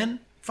in the 10,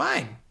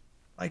 fine.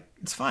 Like,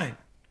 it's fine.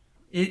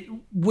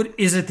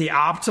 Is it the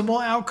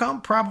optimal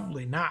outcome?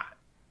 Probably not.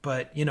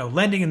 But,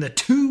 landing in the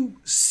 2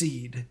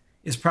 seed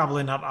is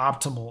probably not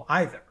optimal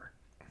either.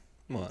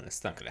 Well,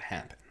 it's not going to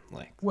happen.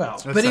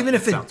 But even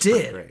if it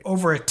did,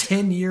 over a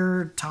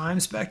 10-year time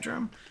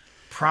spectrum,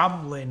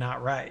 probably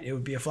not right. It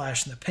would be a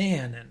flash in the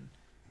pan. And,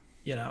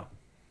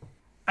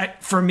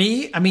 for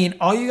me, I mean,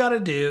 all you got to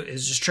do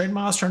is just trade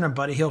Miles Turner and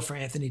Buddy Hield for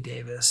Anthony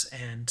Davis,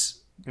 and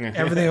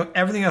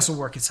everything else will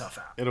work itself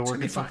out. It'll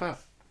work itself out.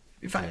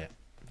 Be fine. Yeah.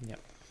 Yep.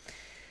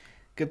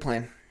 Good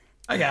plan.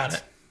 I got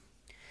it.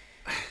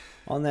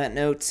 On that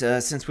note,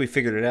 since we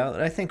figured it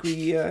out, I think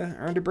we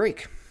earned a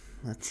break.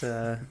 Let's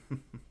have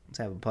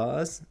a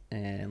pause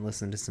and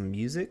listen to some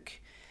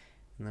music,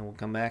 and then we'll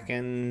come back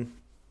and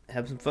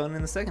have some fun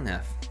in the second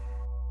half.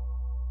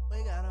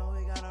 We gotta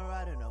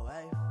ride in the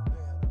wave. We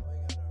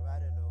gotta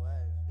ride in the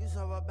wave. You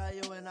so about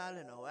you and all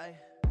in the way.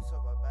 You so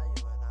about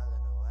you and all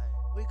in the way.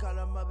 We call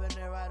them up and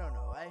they ride on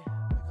the way. We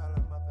call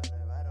them up and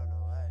they ride on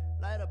the way.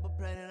 Light up a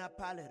plane and I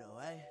pilot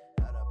away.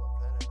 Light up a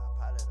plane and I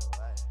pilot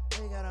away.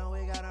 We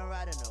gotta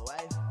ride in the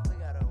wave. We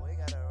gotta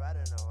ride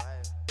in the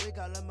wave. We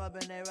call them up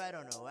and they ride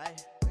on the way.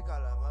 We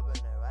call them up and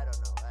they ride on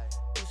the way.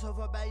 You so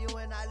about you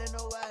and all in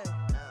the way.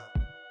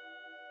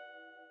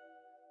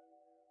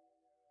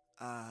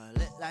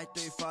 Lit like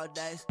 3-4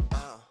 days.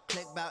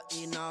 Click bout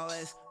eating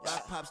always.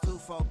 Rock pops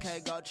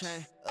 2-4K gold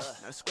chain.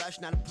 Not a scratch,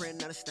 not a print,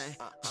 not a stain.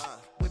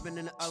 Whipping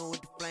in the oven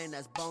with the flame.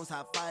 That's bones,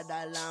 hot fire,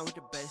 die line with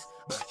the bass.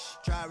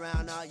 Try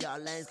around all y'all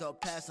lanes, go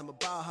past. I'm a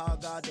ball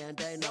hog all damn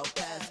day, no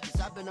pass.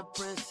 Cause I've been a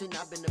prince and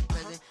I've been a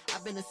president.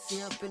 I've been a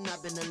simp and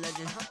I've been a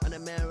legend. On a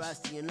man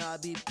roster, you know I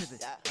be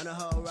pivot. On the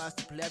whole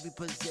roster, play every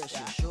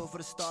position. Shoot for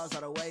the stars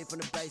all the way from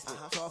the basement.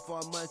 Tour for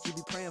a month, you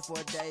be praying for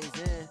days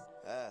in.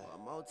 Or a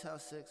Motel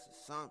 6 or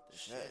something.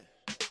 Shit.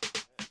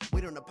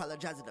 We don't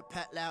apologize at the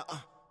pat loud.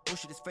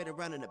 Bullshit is fading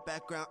around in the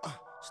background.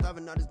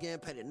 Starving artists getting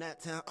paid in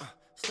that town.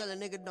 Still a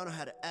nigga don't know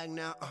how to act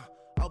now.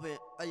 Open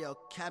all your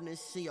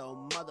cabinets, see your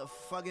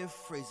motherfucking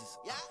freezers.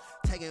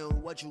 Taking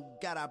what you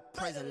got, I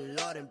praise the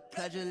Lord and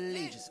pledge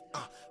allegiance.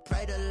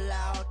 Pray the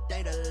loud,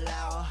 they the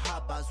loud,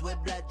 hot box with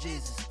black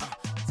Jesus.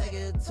 Take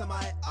it to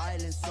my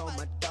island so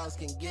my dogs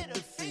can get the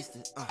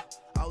feasting.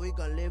 All we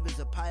gon' live is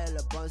a pile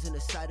of bones in the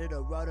side of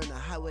the road on the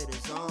highway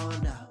that's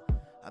on out.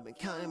 I've been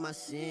counting my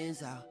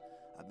sins out.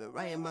 I've been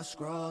writing my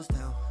scrolls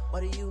down.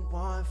 What do you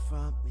want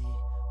from me?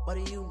 What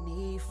do you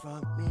need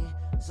from me?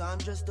 So I'm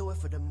just doing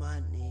for the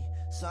money.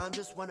 So I'm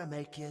just wanna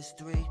make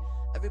history.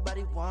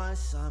 Everybody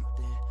wants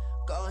something.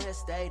 Go ahead,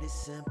 state it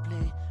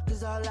simply.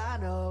 Cause all I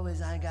know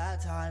is I ain't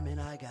got time and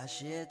I got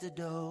shit to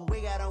do.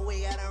 We gotta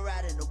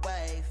ride in the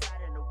wave.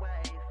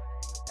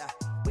 Yeah.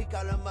 We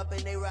call them up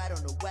and they ride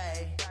on the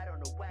way.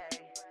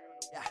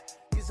 Yeah.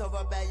 You so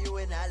far back, you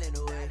and all in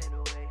the way.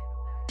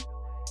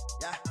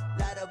 Yeah.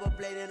 Light up a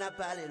plate and I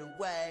pile it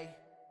away.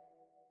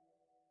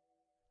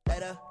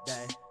 Later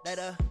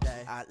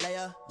day, I lay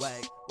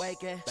awake,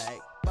 waking,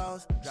 bake,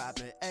 bones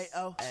dropping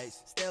 808s.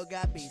 Still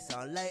got beats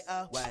on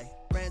layaway.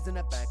 Friends in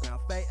the background,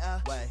 fade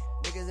away.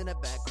 Niggas in the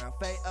background,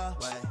 fade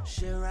away.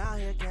 Shit around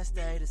here can't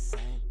stay the same.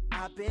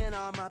 I've been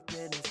on my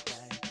business, babe.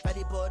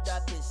 Fatty pulled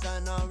up, his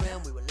sun on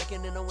rim. We were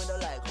looking in the window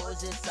like,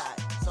 who's inside?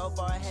 So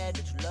far ahead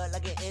that you look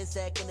like an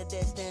insect in the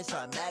distance, so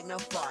I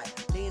magnify.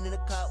 Lean in the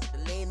cut with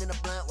the lean in the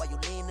blunt while you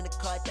lean in the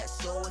cut, that's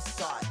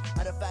suicide.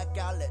 Matter of fact,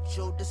 I'll let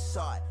you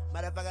decide.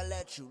 Matter of fact, I'll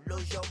let you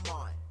lose your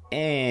mind.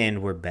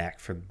 And we're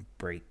back from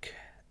break.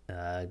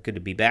 Good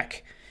to be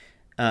back.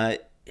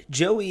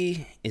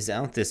 Joey is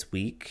out this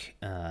week.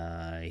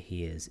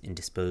 He is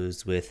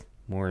indisposed with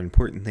more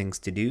important things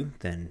to do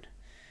than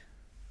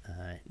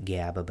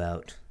gab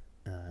about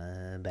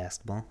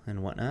basketball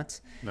and whatnot.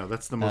 No,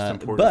 that's the most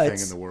important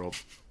thing in the world.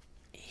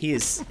 He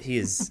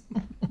is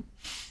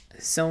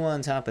so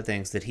on top of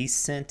things that he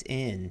sent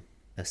in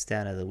a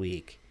stat of the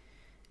week,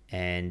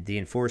 and the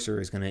enforcer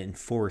is going to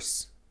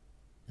enforce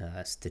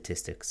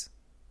statistics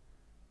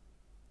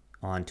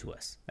onto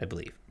us, I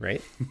believe,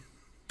 right?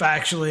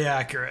 Factually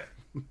accurate.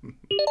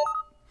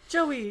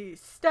 Joey,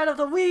 stat of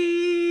the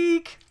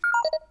week.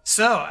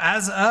 So,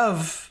 as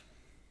of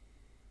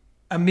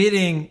a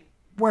meeting,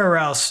 where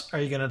else are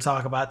you going to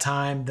talk about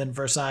time than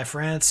Versailles,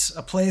 France?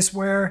 A place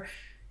where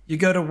you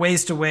go to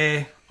waste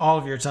away all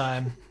of your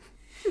time.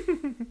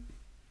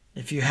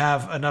 If you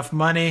have enough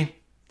money,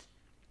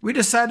 we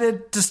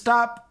decided to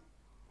stop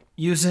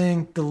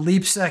using the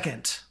leap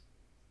second.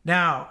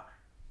 Now,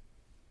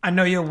 I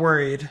know you're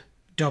worried.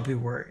 Don't be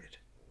worried.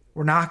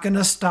 We're not going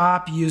to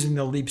stop using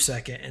the leap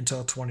second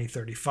until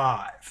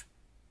 2035.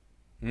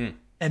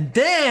 And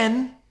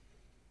then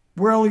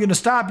we're only going to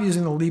stop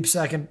using the leap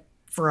second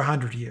for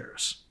 100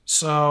 years.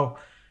 So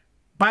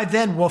by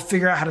then, we'll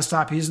figure out how to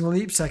stop using the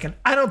leap second.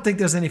 I don't think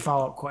there's any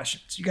follow-up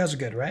questions. You guys are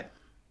good, right?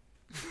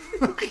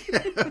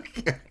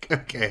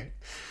 Okay.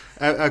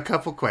 A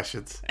couple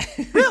questions.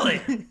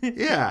 Really?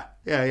 Yeah.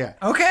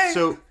 Okay.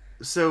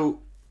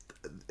 So,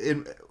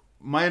 in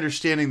my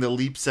understanding, the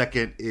leap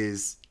second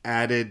is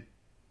added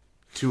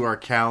to our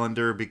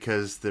calendar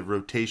because the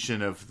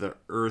rotation of the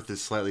Earth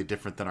is slightly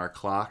different than our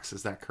clocks.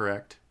 Is that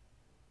correct?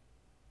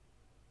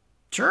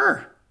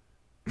 Sure.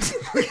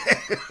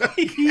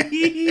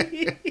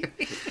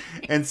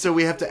 And so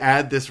we have to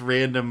add this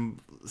random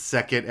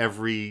second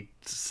every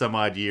some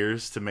odd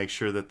years to make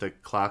sure that the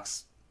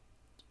clocks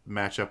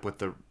match up with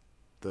the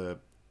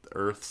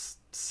Earth's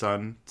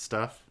sun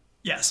stuff.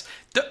 Yes.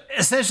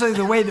 Essentially,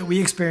 the way that we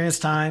experience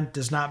time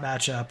does not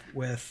match up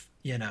with,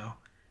 the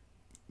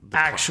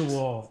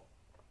actual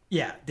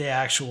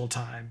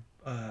time,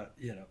 of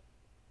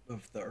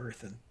the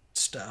Earth and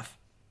stuff.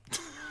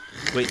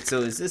 Wait,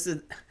 so is this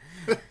a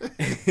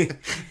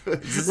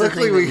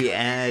Luckily thing that we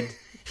add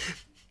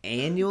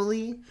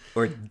annually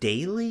or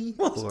daily?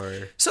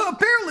 So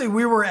apparently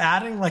we were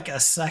adding like a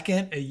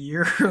second a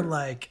year,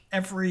 like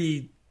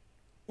every.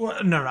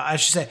 Well, no, I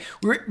should say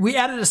we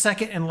added a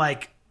second in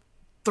like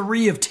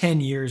 3 of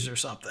 10 years or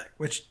something,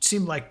 which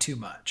seemed like too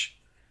much.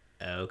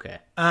 Okay.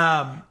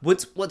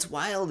 What's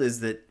wild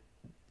is that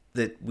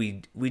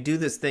we do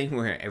this thing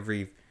where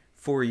every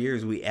 4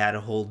 years we add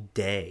a whole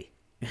day.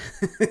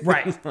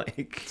 Right.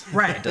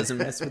 Right. It doesn't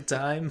mess with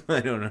time. I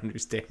don't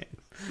understand.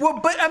 Well,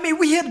 but I mean,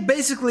 we had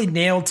basically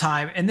nailed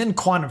time, and then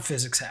quantum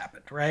physics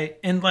happened, right?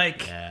 And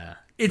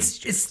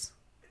it's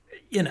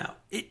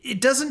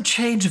it doesn't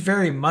change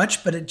very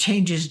much, but it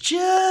changes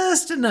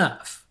just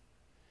enough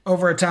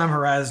over a time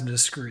horizon to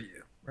screw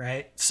you,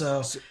 right?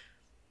 So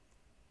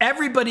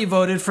everybody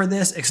voted for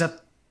this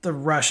except the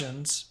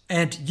Russians,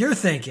 and you're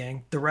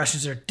thinking the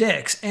Russians are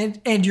dicks,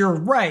 and you're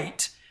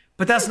right.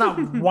 But that's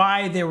not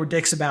why they were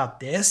dicks about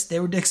this. They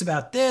were dicks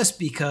about this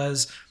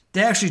because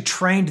they actually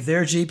trained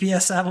their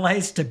GPS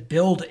satellites to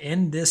build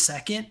in this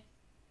second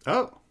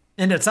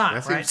into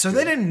time, right? So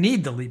they didn't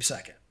need the leap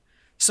second.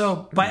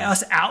 So by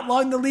us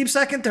outlawing the leap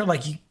second, they're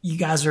like, you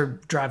guys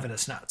are driving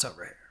us nuts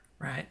over here,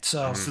 right?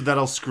 So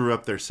that'll screw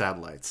up their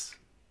satellites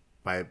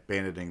by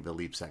abandoning the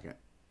leap second.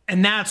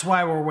 And that's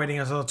why we're waiting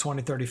until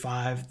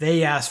 2035.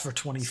 They asked for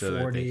 2040. So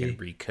that they can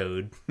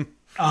recode.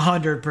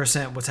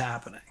 100% what's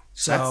happening.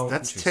 So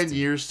that's 10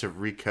 years to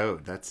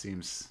recode. That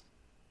seems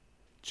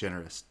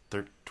generous.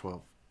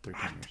 12,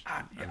 13 years.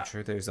 I'm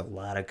sure there's a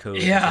lot of code.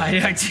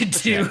 Yeah,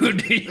 dude.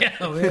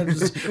 Yeah,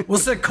 we'll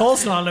set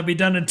Coulson on. It'll be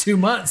done in 2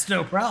 months.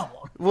 No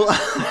problem. Well,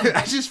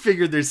 I just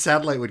figured their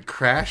satellite would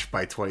crash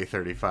by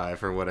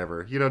 2035 or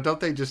whatever. Don't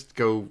they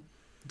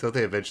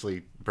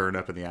eventually burn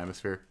up in the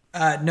atmosphere?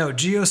 No,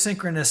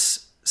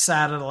 geosynchronous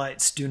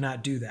satellites do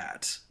not do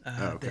that.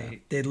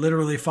 Okay. They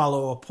literally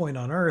follow a point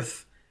on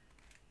Earth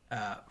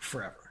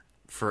forever.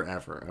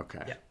 Forever,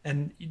 okay. Yeah,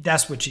 and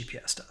that's what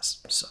GPS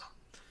does. So,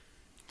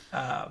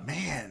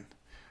 man,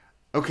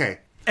 okay.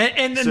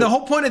 And the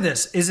whole point of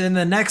this is in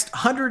the next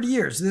 100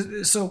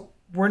 years. So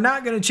we're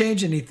not going to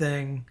change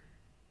anything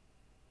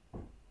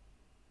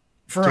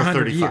for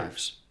 100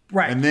 years,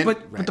 right? And then,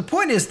 but the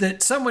point is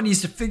that someone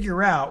needs to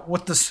figure out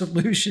what the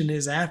solution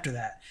is after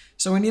that.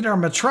 So we need our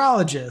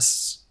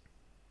metrologists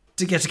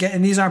to get together,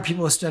 and these aren't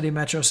people who study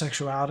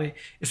metrosexuality;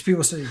 it's people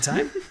who study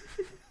time.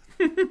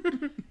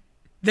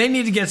 They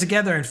need to get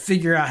together and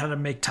figure out how to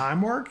make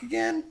time work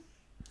again.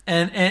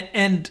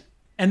 And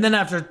then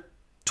after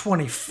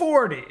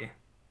 2040,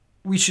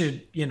 we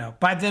should,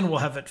 by then we'll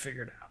have it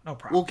figured out. No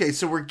problem. Okay,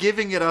 so we're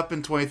giving it up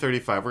in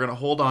 2035. We're going to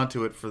hold on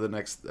to it for the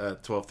next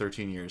 12,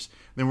 13 years.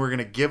 Then we're going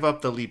to give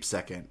up the leap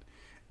second.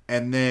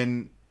 And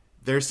then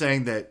they're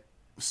saying that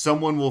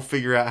someone will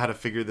figure out how to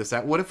figure this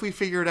out. What if we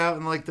figure it out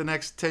in like the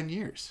next 10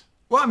 years?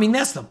 Well, I mean,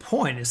 that's the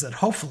point, is that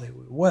hopefully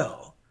we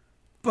will.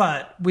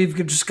 But we've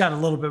just got a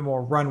little bit more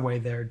runway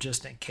there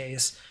just in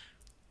case.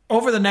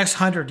 Over the next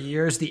 100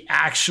 years, the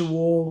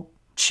actual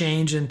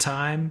change in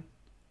time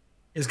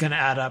is going to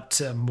add up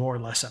to more or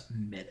less a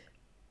minute,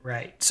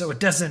 right? So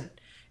it's not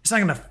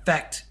going to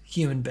affect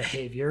human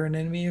behavior in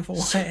any meaningful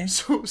way.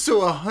 So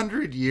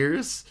 100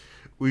 years,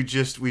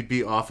 we'd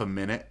be off a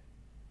minute?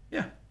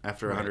 Yeah.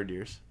 After 100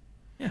 years?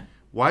 Yeah.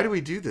 Why do we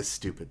do this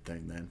stupid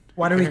thing then?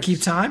 Why do we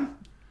keep time?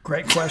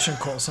 Great question,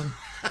 Colson.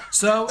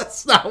 So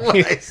That's not what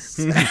I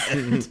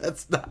said.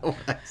 That's not what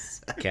I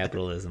said.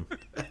 Capitalism.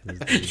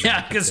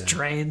 yeah, because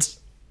trains.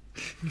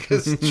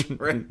 Because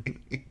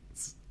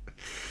trains.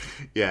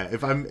 Yeah,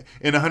 if I'm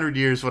in 100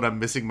 years when I'm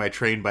missing my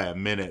train by a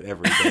minute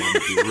every day, I'm going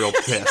to be real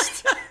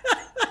pissed.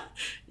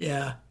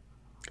 Yeah.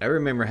 I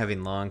remember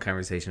having long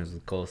conversations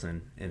with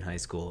Colson in high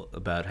school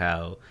about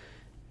how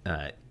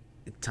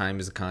time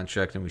is a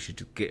construct and we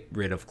should get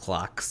rid of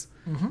clocks.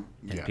 Mm-hmm.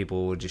 And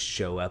people will just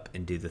show up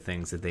and do the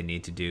things that they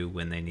need to do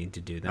when they need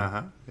to do them.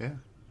 Uh-huh, yeah.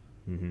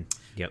 Mm-hmm.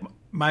 Yep.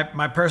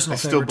 My personal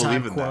favorite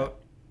time quote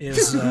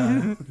is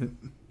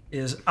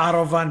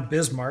Otto von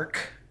Bismarck,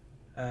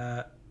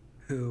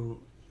 who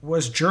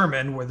was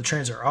German, where the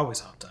trains are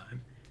always on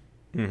time.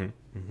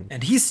 Mm-hmm. Mm-hmm.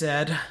 And he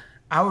said,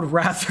 "I would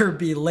rather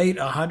be late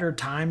 100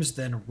 times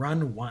than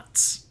run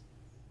once."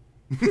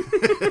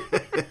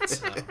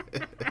 So.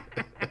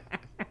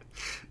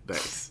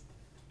 Nice.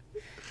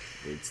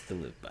 It's to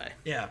live by.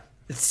 Yeah,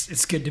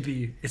 it's good to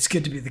be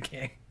the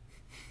king.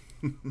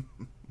 All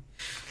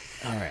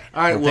right.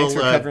 Well, thanks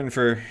for covering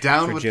for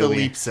down for with Joey the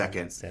leap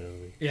second.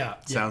 Yeah,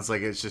 Sounds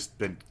like it's just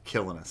been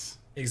killing us.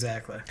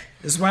 exactly.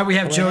 This is why we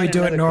have Well, I Joey had do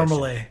it another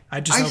normally.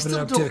 I just I open it still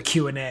up to don't- a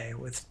Q&A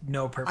with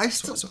no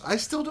purpose whatsoever. I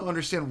still don't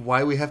understand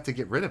why we have to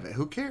get rid of it.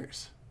 Who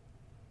cares?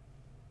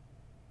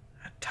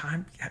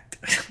 Time.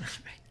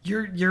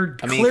 You're I mean,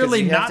 'cause clearly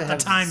you have not to the have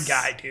time s-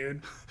 guy,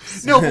 dude.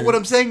 No, but what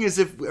I'm saying is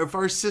if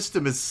our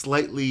system is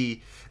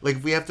slightly... Like,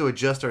 if we have to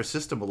adjust our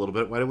system a little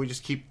bit, why don't we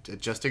just keep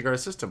adjusting our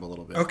system a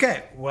little bit?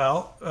 Okay,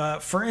 well,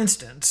 for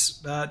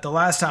instance, the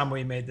last time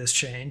we made this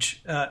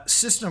change,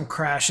 system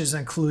crashes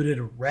included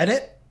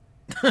Reddit.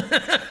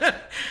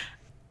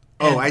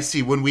 Oh, I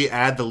see. When we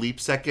add the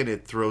leap second,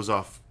 it throws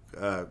off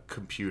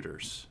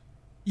computers.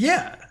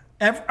 Yeah,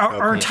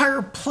 our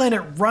entire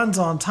planet runs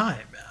on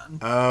time, man.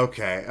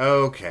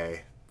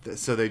 Okay.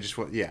 So they just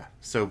want... Yeah,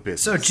 so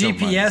business. So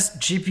money.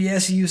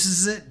 GPS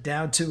uses it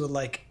down to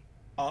like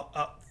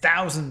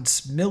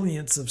thousands,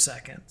 millions of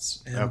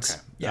seconds. And Okay.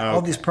 Yeah,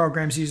 all these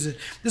programs use it.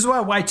 This is why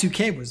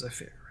Y2K was a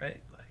fear, right?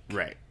 Like,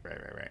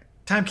 Right.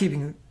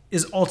 timekeeping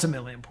is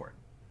ultimately important.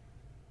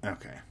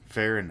 Okay,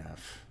 fair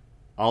enough.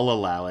 I'll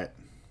allow it.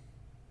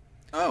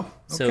 Oh,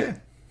 So, okay.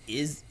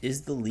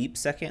 is the leap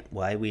second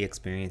why we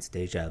experience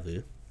deja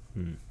vu?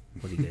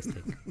 What do you guys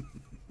think?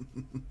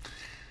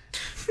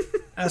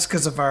 That's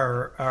because of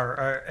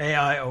our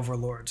AI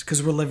overlords,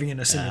 because we're living in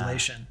a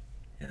simulation.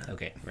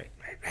 Okay, right.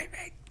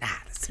 The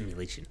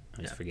simulation. I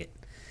always forget.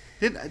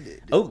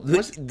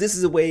 Was- This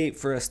is a way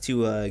for us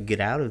to get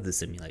out of the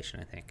simulation,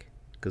 I think,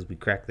 because we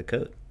cracked the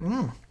code.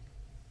 Now,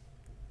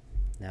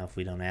 if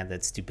we don't add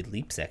that stupid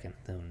leap second,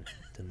 then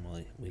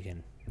we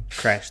can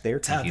crash their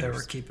That's how they computers.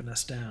 were keeping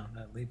us down,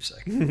 that leap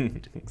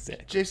second.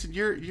 Exactly. Jason,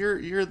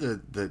 you're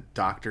the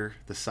doctor,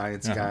 the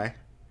science guy.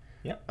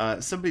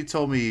 Yep. Somebody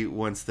told me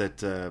once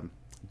that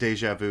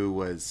deja vu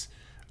was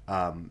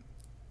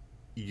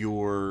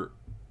your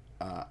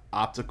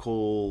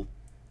optical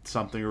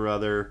something or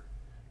other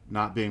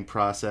not being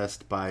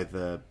processed by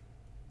the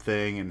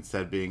thing, and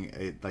instead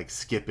being like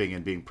skipping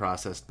and being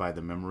processed by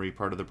the memory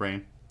part of the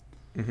brain.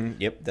 Mm-hmm.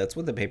 Yep, that's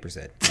what the paper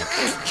said.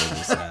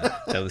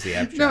 That was the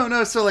abstract.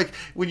 No. So like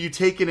when you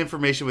take in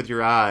information with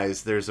your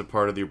eyes, there's a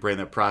part of your brain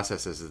that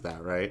processes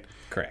that, right?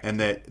 Correct. And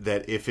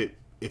that if it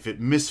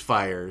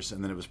misfires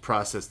and then it was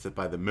processed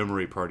by the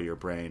memory part of your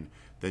brain,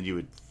 then you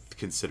would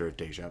consider it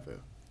deja vu.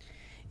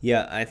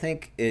 Yeah, I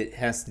think it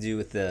has to do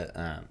with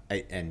the,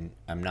 and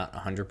I'm not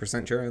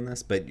 100% sure on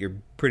this, but you're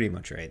pretty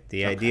much right.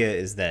 The idea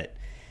is that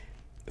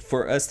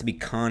for us to be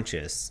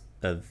conscious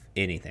of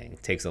anything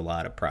takes a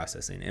lot of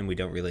processing, and we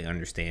don't really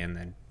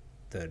understand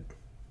the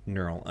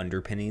neural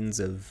underpinnings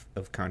of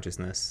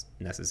consciousness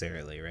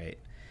necessarily, right?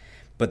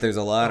 But there's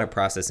a lot of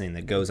processing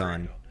that goes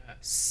on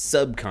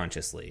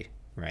subconsciously,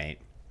 right?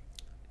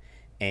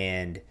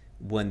 And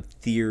one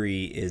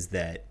theory is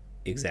that,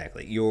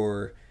 exactly,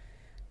 your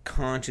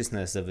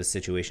consciousness of a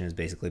situation is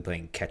basically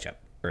playing catch up,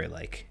 or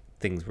like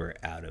things were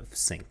out of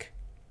sync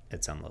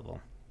at some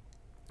level,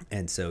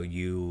 and so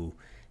you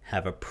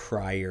have a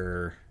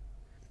prior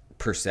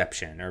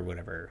perception or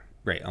whatever,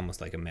 right?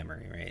 Almost like a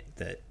memory, right?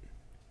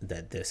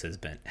 That this has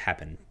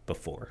happened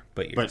before,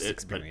 but you're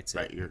experiencing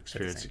it. Right, you're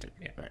experiencing it.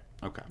 Yeah, Right.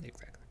 Okay.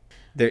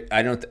 Exactly.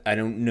 I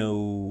don't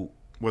know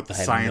What the I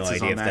have science no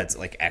is idea on if that? that's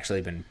like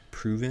actually been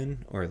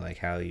proven or like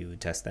how you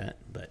would test that,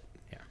 but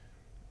yeah.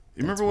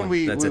 You remember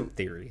when that's a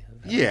theory.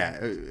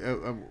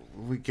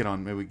 we get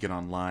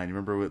online. You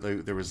remember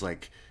there was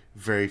like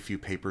very few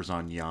papers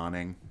on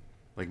yawning.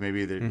 Like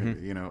maybe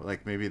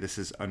like maybe this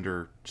is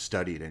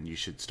understudied and you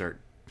should start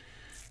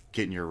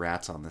getting your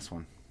rats on this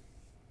one.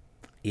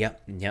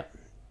 Yep.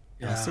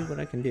 I'll see what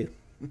I can do.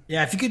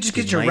 Yeah, if you could just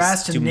get your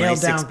rats to nail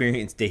down.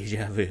 Experience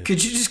deja vu.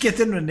 Could you just get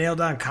them to nail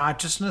down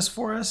consciousness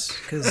for us?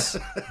 Because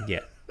Yeah.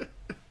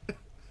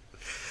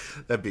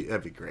 That'd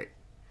be great.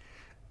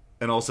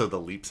 And also the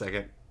leap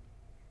second.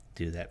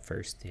 Do that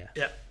first. Yeah.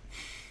 yeah,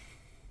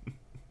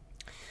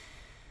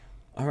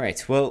 All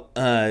right. Well,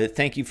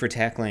 thank you for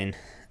tackling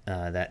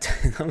that.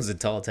 That was a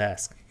tall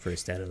task for a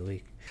stat of the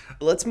week.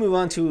 Let's move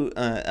on to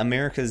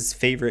America's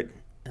favorite,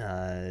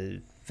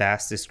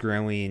 fastest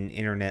growing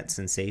internet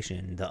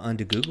sensation, the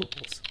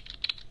Undegoogleables.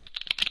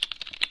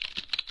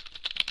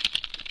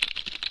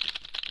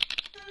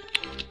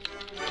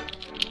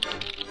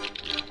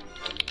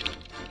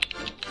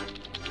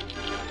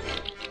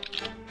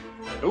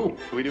 Oh,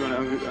 are we doing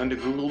under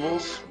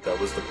Googleables? That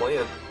was the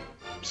plan.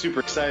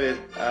 Super excited.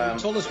 You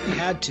told us we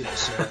had to,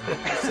 so.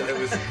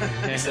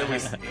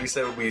 He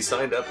said we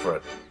signed up for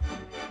it.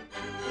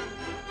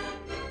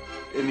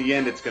 In the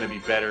end, it's going to be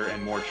better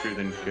and more true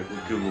than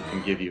Google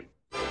can give you.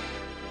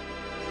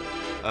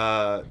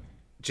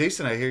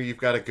 Jason, I hear you've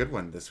got a good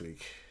one this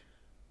week.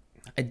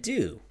 I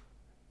do.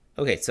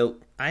 Okay, so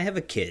I have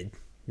a kid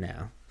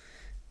now,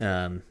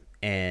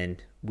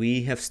 and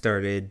we have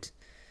started.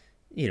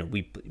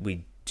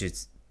 We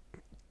just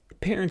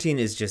parenting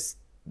is just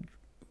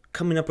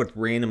coming up with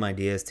random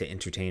ideas to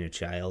entertain a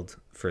child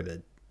for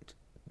the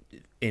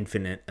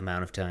infinite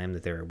amount of time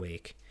that they're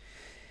awake.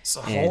 It's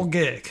a whole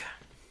gig.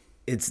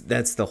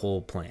 That's the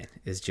whole plan.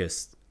 Is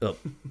just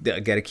I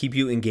got to keep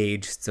you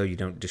engaged so you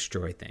don't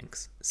destroy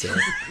things. So,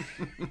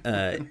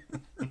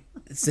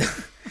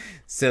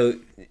 so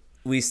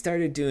we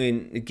started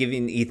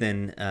giving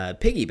Ethan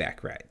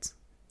piggyback rides.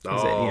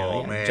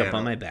 Man, jump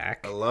on my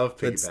back. I love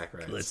piggyback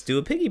rides. Let's do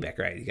a piggyback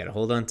ride. You got to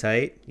hold on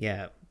tight.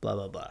 Yeah, blah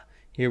blah blah.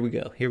 Here we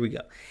go.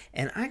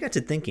 And I got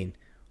to thinking,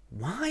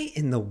 why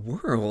in the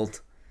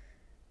world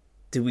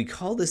do we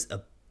call this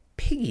a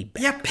piggyback?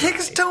 Yeah,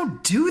 pigs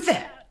don't do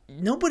that.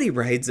 Nobody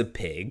rides a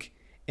pig,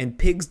 and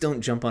pigs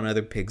don't jump on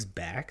other pigs'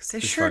 backs. They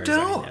as sure far as I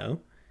don't.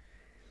 know.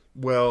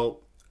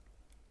 Well,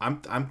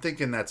 I'm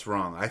thinking that's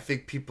wrong. I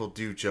think people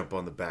do jump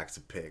on the backs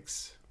of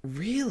pigs.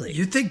 Really?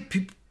 You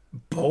think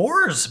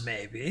boars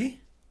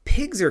maybe?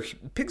 Pigs are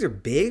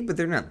big, but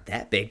they're not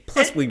that big.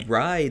 Plus, we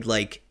ride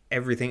like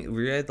everything.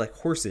 We ride like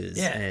horses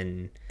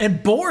and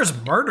boars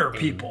murder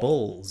people.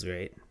 Bulls,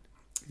 right?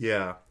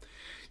 Yeah.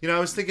 I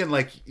was thinking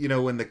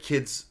when the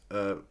kids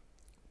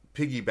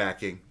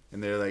piggybacking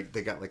and they're like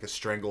they got like a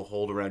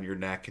stranglehold around your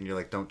neck and you're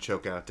like, don't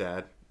choke out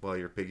dad while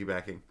you're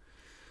piggybacking.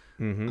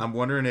 Mm-hmm. I'm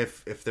wondering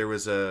if there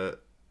was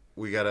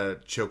we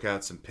gotta choke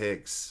out some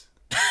pigs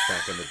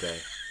back in the day.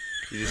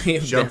 You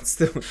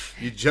just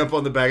you jump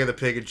on the back of the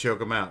pig and choke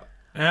them out.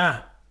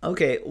 Yeah.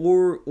 Okay,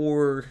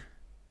 or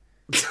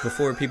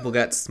before people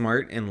got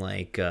smart and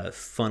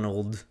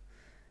funneled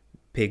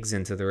pigs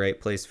into the right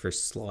place for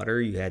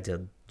slaughter, you had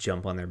to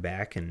jump on their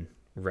back and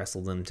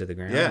wrestle them to the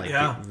ground.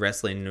 Yeah,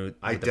 wrestling with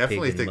I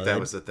definitely think that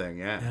was the thing.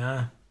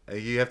 Yeah.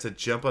 You have to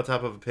jump on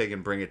top of a pig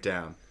and bring it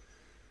down.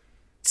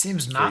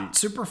 Seems not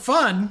super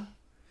fun.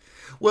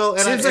 Well,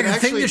 and seems like a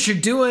thing that you're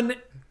doing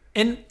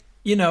in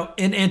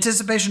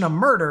anticipation of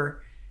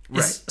murder. Right.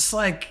 It's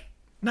like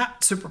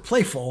not super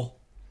playful.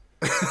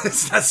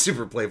 It's not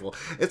super playful.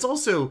 It's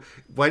also,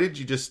 why don't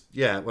you just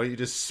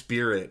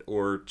spear it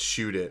or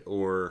shoot it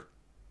or,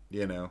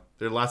 there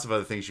are lots of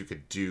other things you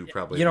could do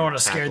probably. You don't want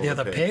to scare the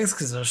other pigs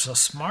because they're so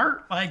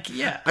smart. I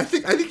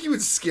think you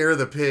would scare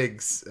the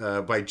pigs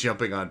by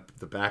jumping on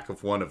the back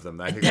of one of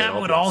them. I think that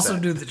would also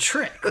do the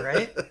trick,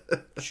 right?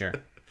 Sure.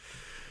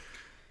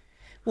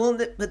 Well,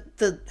 but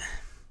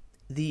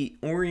the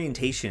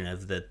orientation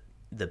of the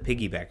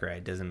piggyback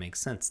ride doesn't make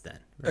sense then.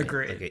 Right?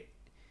 Agreed.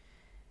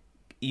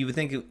 You would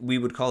think we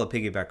would call a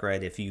piggyback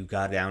ride if you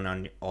got down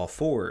on all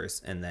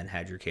fours and then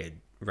had your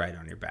kid ride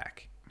on your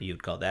back. You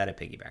would call that a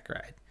piggyback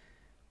ride.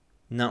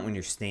 Not when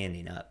you're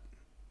standing up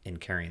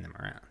and carrying them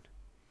around.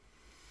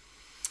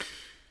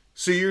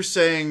 So you're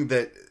saying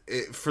that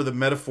for the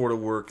metaphor to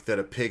work, that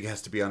a pig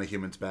has to be on a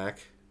human's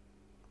back?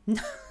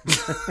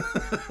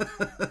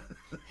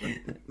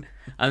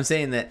 I'm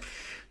saying that.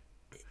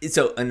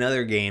 So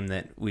another game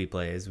that we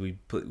play is you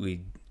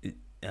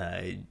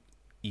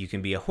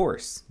can be a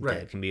horse. Right.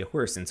 Dad can be a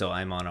horse, and so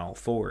I'm on all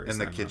fours. And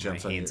the I'm kid on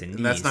jumps my on hands you. and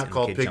And that's knees, not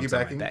called the kid jumps on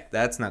my piggybacking? back.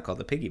 That's not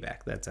called a piggyback.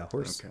 That's a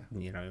horse. Okay.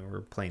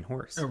 We're playing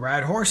horse. A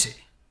ride horsey.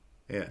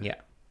 Yeah. Yeah.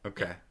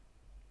 Okay.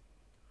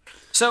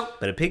 So,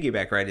 but a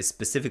piggyback ride is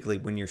specifically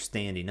when you're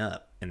standing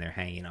up and they're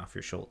hanging off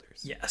your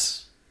shoulders.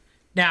 Yes.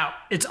 Now,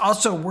 it's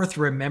also worth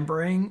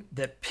remembering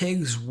that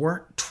pigs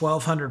weren't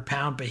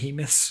 1,200-pound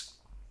behemoths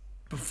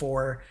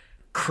before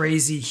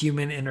crazy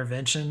human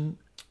intervention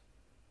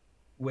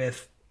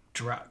with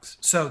drugs.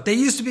 So they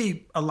used to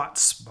be a lot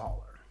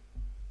smaller,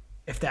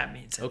 if that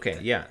means anything. Okay,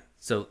 yeah.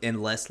 So,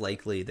 and less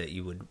likely that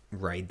you would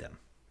ride them,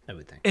 I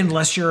would think.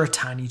 Unless you're a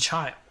tiny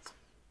child.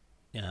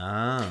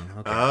 Oh,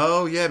 okay.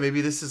 Oh, yeah,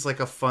 maybe this is like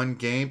a fun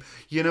game.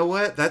 You know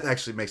what? That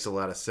actually makes a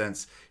lot of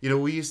sense.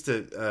 We used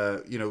to,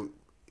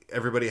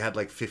 everybody had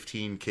like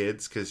 15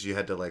 kids because you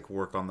had to like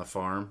work on the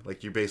farm.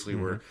 Like you basically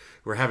were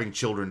having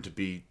children to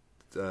be,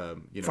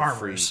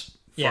 farmers.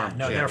 Free.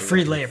 They're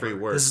free labor. Free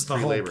work, this is the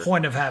free whole labor.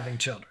 point of having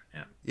children.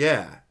 Yeah.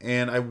 Yeah,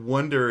 and I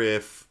wonder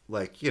if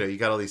you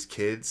got all these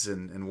kids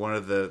and one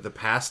of the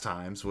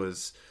pastimes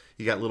was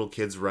you got little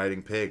kids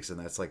riding pigs and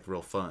that's like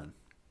real fun.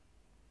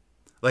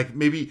 Like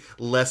maybe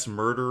less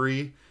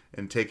murdery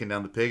and taking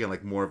down the pig and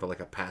like more of a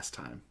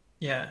pastime.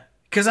 Yeah.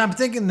 Because I'm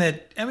thinking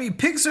that, I mean,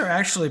 pigs are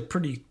actually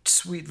pretty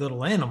sweet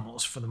little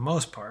animals for the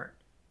most part.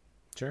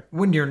 Sure.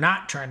 When you're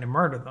not trying to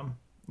murder them,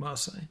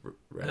 mostly.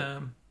 Right.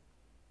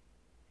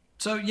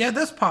 So, yeah,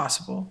 that's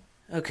possible.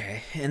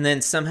 Okay, and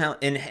then somehow,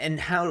 and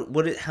how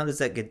does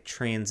that get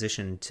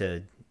transitioned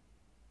to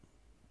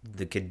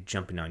the kid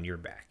jumping on your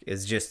back?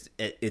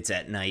 It's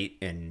at night,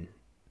 and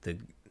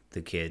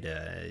the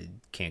kid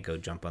can't go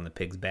jump on the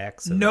pig's back.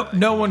 So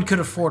no one could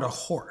afford a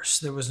horse.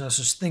 There was no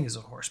such thing as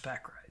a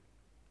horseback ride.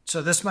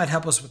 So this might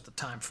help us with the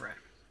time frame,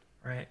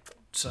 right?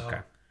 So, okay.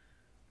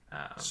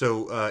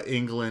 So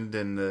England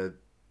and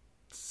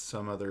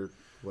some other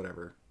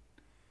whatever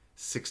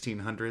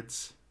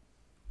 1600s.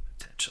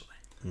 Potentially.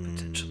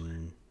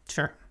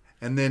 Sure.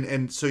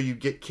 And so you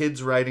get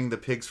kids riding the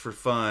pigs for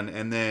fun,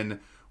 and then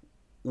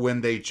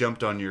when they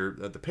jumped on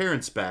the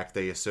parents' back,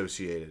 they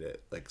associated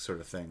it, like, sort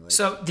of thing. Like,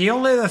 So the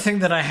only other thing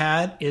that I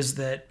had is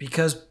that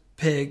because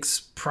pigs,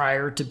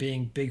 prior to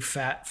being big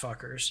fat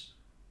fuckers,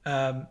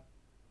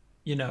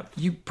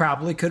 you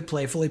probably could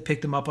playfully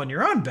pick them up on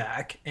your own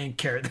back and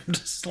carry them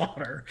to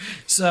slaughter.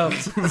 So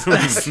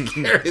that's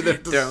carry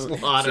them to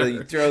slaughter. So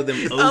you throw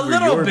them over a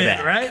little your bit,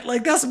 back. right?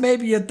 Like that's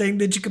maybe a thing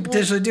that you could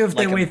potentially do if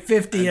like they weigh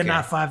 50 and okay.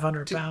 not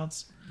 500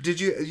 pounds. Do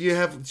you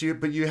have a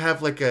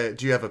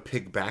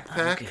pig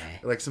backpack? Okay.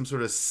 Like some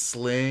sort of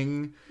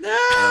sling?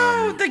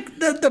 No,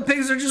 the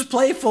pigs are just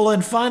playful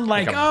and fun.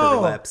 Like a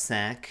burlap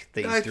sack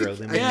that you throw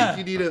them in. I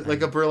think you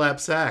need a burlap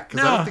sack,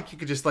 because I No. don't think you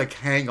could just like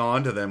hang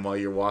on to them while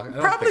you're walking. I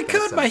don't Probably think that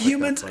could. sounds My like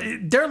humans, that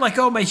fun. they're like,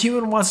 oh, my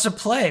human wants to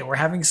play. We're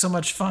having so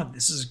much fun.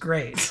 This is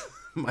great.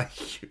 My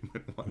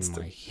human wants My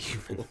to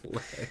human.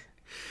 play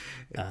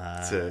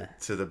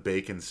to the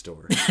bacon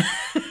store.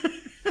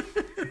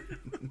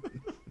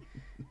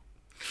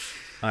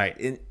 All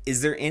right.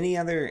 Is there any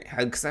other?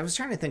 Because I was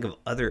trying to think of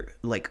other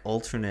like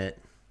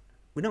alternate.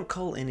 We don't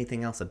call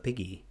anything else a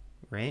piggy,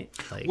 right?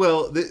 Like,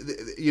 Well,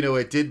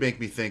 it did make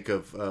me think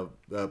of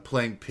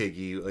playing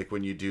piggy, like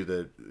when you do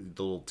the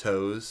little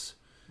toes.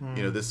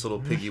 This little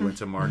piggy went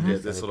to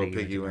market. This little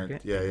piggy went.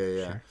 market? Yeah.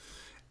 Sure.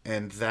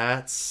 And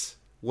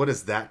what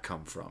does that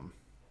come from?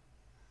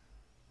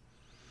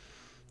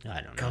 I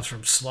don't know. Comes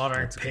from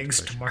slaughtering That's a good pigs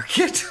to question.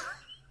 market.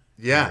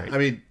 Yeah, Right. I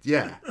mean,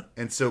 yeah.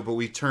 And so, but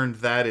we turned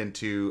that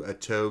into a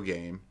toe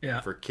game Yeah.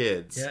 for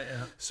kids. Yeah.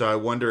 So I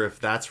wonder if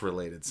that's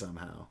related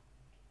somehow.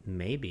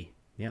 Maybe.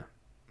 Yeah.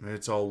 I mean,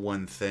 it's all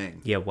one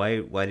thing, Yeah.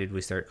 Why did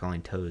we start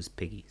calling toes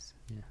piggies?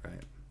 Yeah.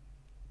 right?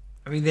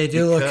 I mean, they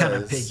do look kind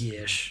of Because-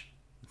 piggy-ish.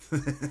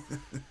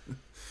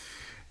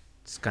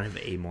 It's kind of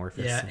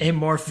amorphous. Yeah,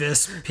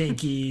 amorphous,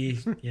 pinky,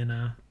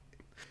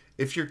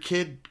 If your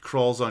kid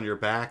crawls on your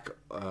back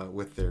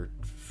with their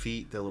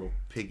feet, the little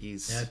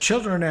piggies. Yeah,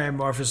 children are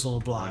amorphous little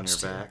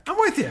blobs. your too. back. I'm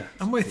with you.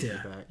 I'm with you.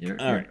 back.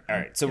 All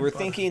right. So we're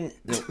thinking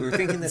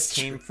this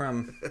came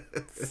from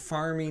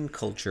farming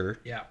culture,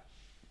 Yeah.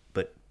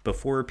 but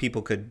before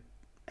people could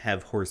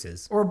have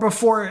horses. Or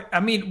before, I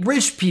mean,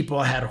 rich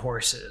people had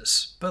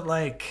horses, but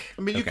like,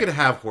 I mean, you could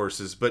have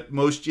horses, but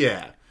most,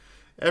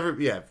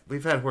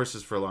 we've had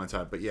horses for a long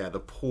time, but yeah, the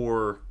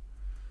poor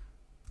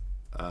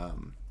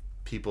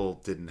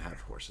people didn't have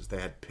horses; they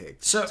had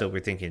pigs. So we're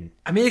thinking,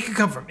 I mean, it could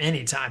come from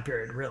any time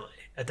period, really.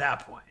 At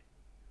that point,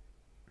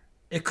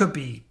 it could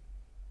be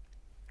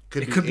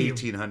Could be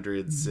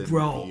 1800s in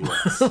Rome. the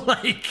US.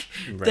 like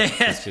Right, they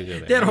let's go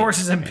there. had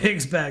horses and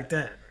pigs back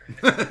then.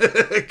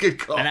 Good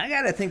call. and I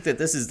gotta think that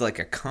this is like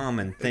a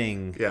common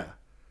thing. Yeah.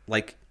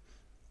 Like,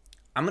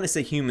 I'm gonna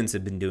say humans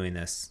have been doing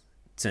this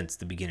since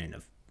the beginning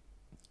of.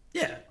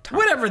 Yeah,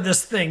 whatever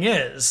this thing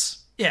is.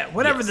 Yeah,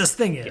 whatever Yes. this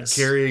thing is.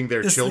 Carrying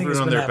their This thing children has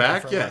on been their happening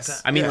back? for a long Yes.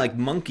 time. I mean, Yeah. like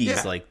monkeys.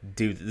 Yeah. Like,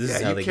 dude, this Yeah,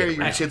 is how you they carry get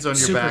your around. kids on your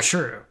Super back.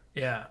 true.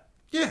 Yeah.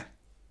 Yeah.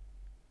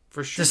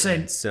 For sure. To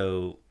say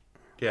So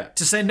yeah.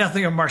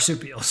 nothing of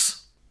marsupials.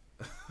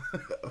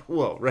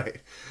 Well,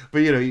 right. But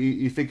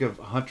you think of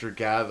hunter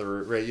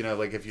gatherer, right?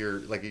 Like if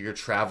you're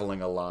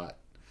traveling a lot,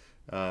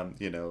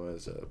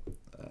 as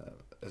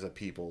a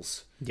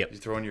peoples. Yep. You're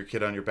throwing your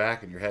kid on your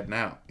back and you're heading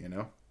out,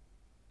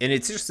 and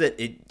it's just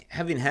that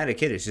having had a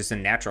kid is just a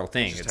natural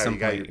thing. Just At how some you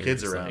got point, your you're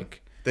kids just around.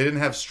 like, They didn't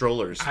have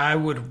strollers. I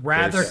would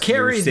rather you're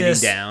carry sitting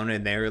this. down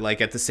and they're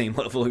like at the same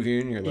level of you,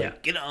 and you're like, Yeah.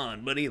 "Get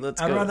on, buddy,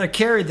 let's I'd go." rather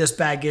carry this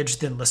baggage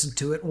than listen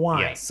to it whine.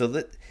 Yeah. So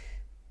that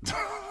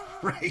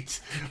Right.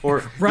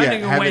 Or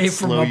Running have away it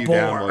from slow a you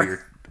down boar. while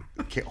you're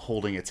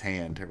holding its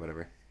hand or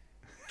whatever.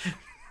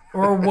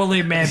 Or a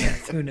woolly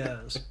mammoth. Who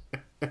knows?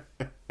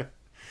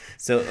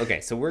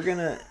 So we're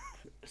gonna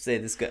say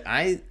this.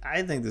 I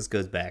think this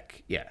goes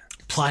back. Yeah,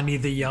 Pliny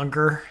the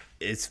Younger.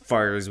 as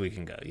far as we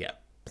can go. Yeah,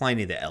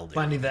 Pliny the Elder.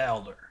 Pliny the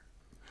Elder.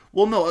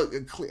 Well, no,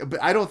 but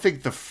I don't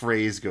think the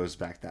phrase goes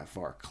back that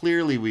far.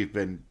 Clearly, we've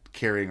been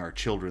carrying our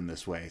children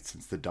this way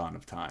since the dawn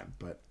of time.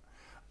 But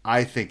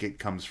I think it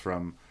comes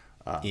from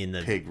In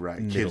the kids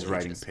Middle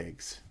riding Ages.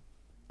 pigs.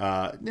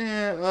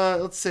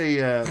 Let's say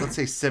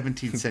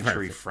 17th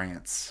century Perfect.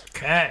 France.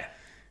 Okay.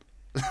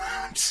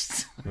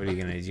 What are you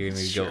gonna do? You're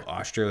gonna go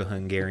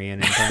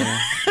Austro-Hungarian Empire?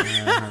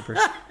 Harper?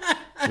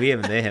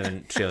 They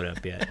haven't showed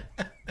up yet.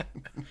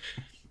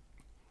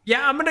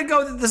 Yeah, I'm gonna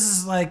go that this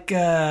is like,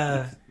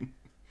 if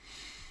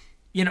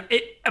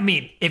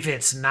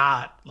it's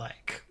not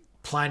like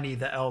Pliny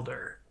the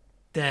Elder,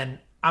 then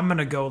I'm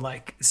gonna go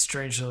like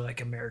strangely like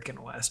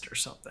American West or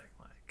something.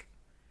 Like,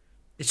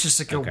 it's just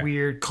like a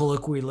weird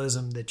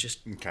colloquialism that just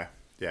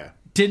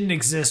didn't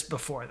exist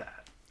before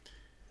that.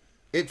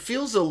 It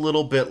feels a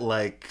little bit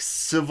like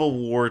Civil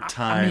War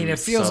time. I mean, it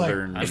feels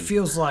Southern, like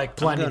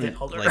Pliny the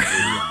Elder. Like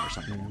or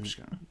something.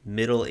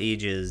 Middle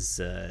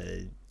Ages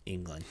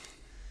England.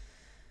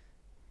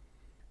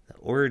 The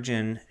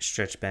origin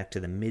stretched back to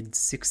the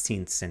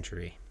mid-16th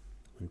century,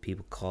 when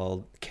people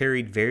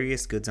carried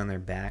various goods on their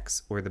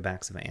backs or the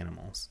backs of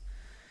animals.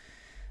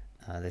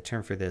 The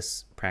term for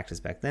this practice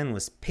back then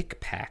was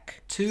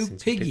pick-pack. To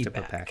since you picked up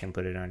a piggyback. pack and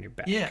put it on your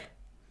back. Yeah,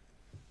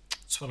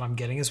 that's what I'm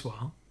getting as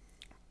well.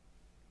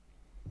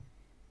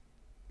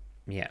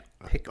 Yeah,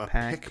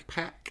 pick-pack.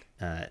 Pick-pack.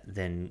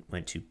 Then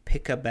went to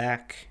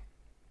pick-a-back.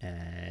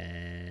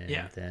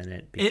 And then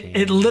it became...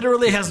 It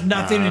literally has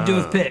nothing to do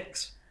with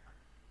pigs.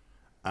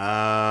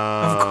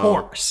 Of Of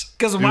course.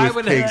 Because why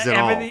would it have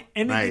anything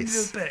to do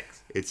Nice. with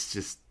pigs? It's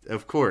just,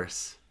 of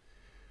course.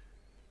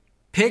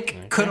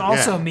 Pick could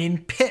also mean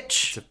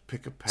pitch. To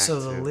pick a pack. So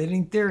the too.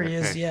 leading theory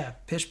is, Okay.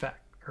 pitch pack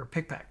or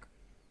pick pack.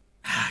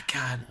 Ah,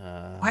 God.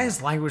 Why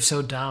is language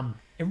so dumb?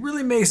 It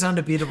really makes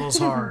Undebeatables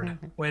hard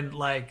when,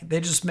 like, they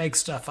just make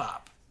stuff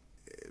up.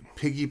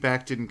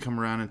 Piggyback didn't come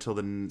around until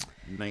the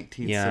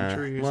 19th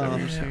century. Is well, that what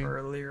you're Yeah, saying?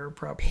 earlier,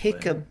 probably.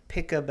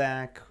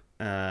 Pick-a-back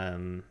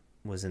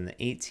was in the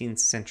 18th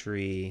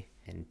century,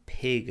 and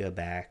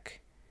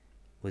pig-a-back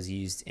was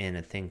used in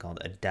a thing called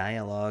a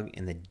dialogue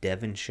in the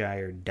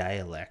Devonshire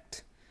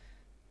dialect,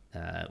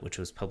 which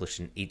was published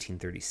in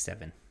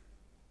 1837.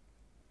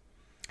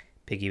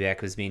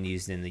 Piggyback was being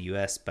used in the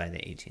U.S. by the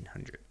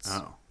 1800s.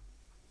 Oh.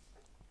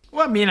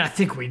 Well, I mean, I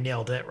think we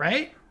nailed it,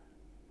 right?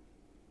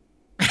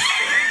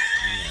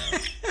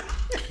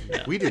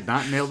 We did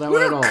not nail that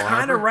one at all. We're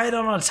kind Harper. of right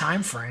on a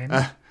time frame.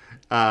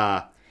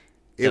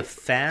 The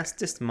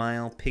fastest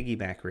mile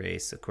piggyback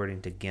race,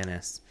 according to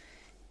Guinness,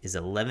 is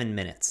 11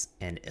 minutes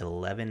and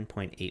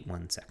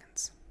 11.81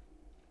 seconds.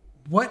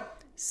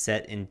 What?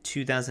 Set in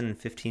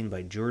 2015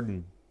 by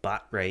Jordan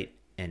Botwright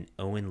and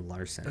Owen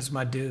Larson. That's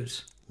my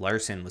dudes.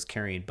 Larson was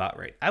carrying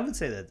Botwright. I would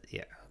say that,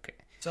 yeah, okay.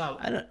 So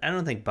I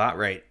don't think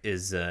Botwright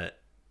is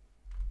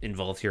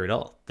involved here at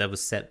all. That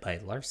was set by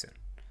Larson.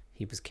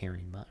 He was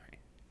carrying Botwright.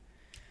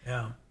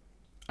 yeah.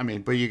 I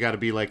mean, but you got to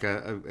be like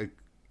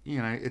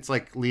it's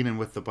like leaning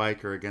with the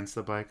bike or against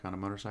the bike on a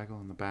motorcycle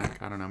in the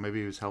back. I don't know. Maybe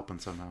he was helping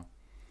somehow.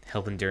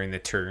 Helping during the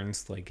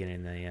turns, like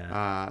getting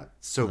the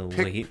So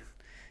pick weight.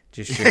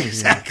 Just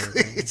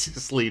exactly. It's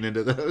just lean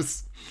into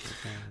those.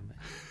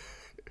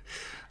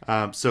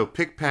 So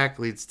pick pack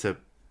leads to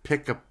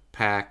pick a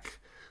pack,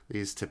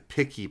 leads to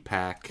picky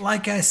pack.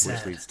 Like I which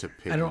said, leads to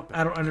I don't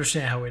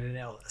understand how we didn't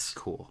nail this.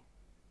 Cool.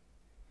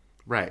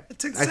 Right.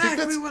 That's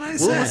exactly what I We'll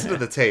said. listen to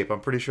the tape. I'm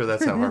pretty sure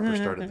that's how Harper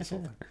started this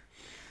whole thing.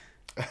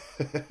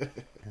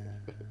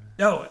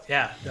 No,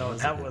 yeah, no,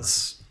 that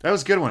was That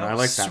was a good one. I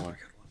like that super one.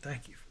 good one.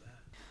 Thank you for that.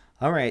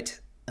 All right,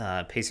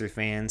 Pacer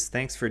fans,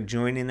 thanks for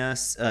joining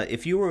us.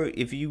 If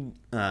you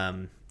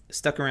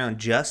stuck around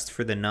just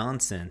for the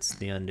nonsense,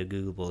 the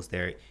Undegoogleables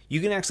there, you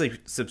can actually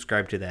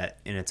subscribe to that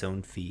in its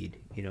own feed.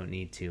 You don't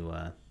need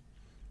to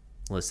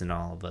listen to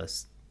all of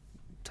us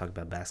talk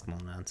about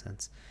basketball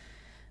nonsense.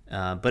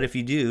 But if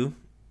you do,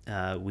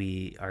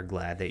 we are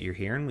glad that you're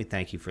here, and we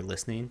thank you for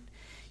listening.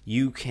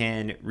 You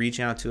can reach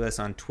out to us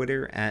on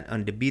Twitter at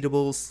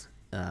Undebeatables.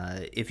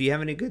 If you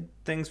have any good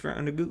things for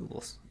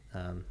Undegoogleables,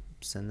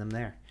 send them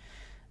there.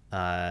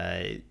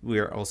 We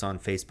are also on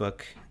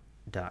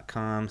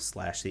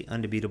Facebook.com/The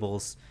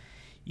Undebeatables.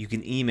 You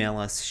can email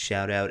us,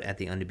 shoutout at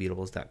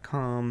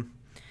theundebeatables.com.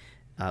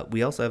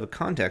 We also have a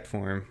contact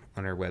form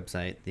on our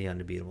website,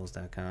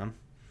 theundebeatables.com.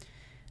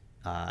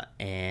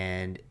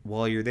 And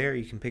while you're there,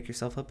 you can pick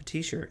yourself up a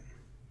t-shirt.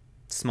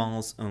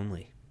 Smalls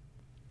only.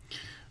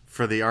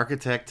 For the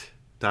architect,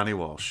 Donnie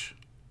Walsh,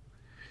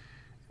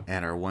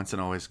 and our once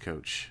and always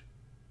coach,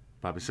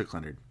 Bobby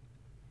Sickleonard.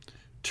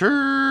 Turn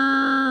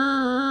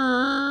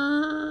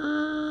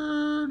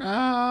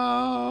out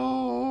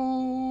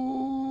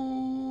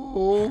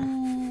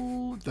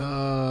the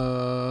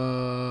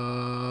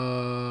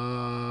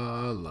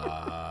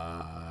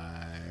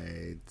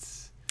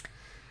lights.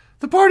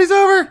 The party's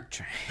over.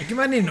 Like, you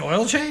might need an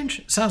oil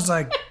change. Sounds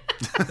like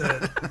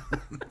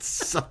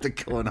Something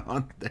going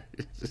on there.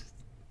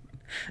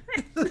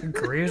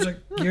 gears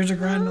are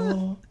grinding a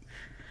little.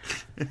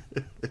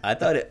 I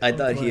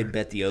thought he had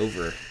bet the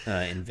over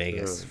in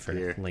Vegas for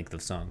dear. length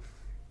of song.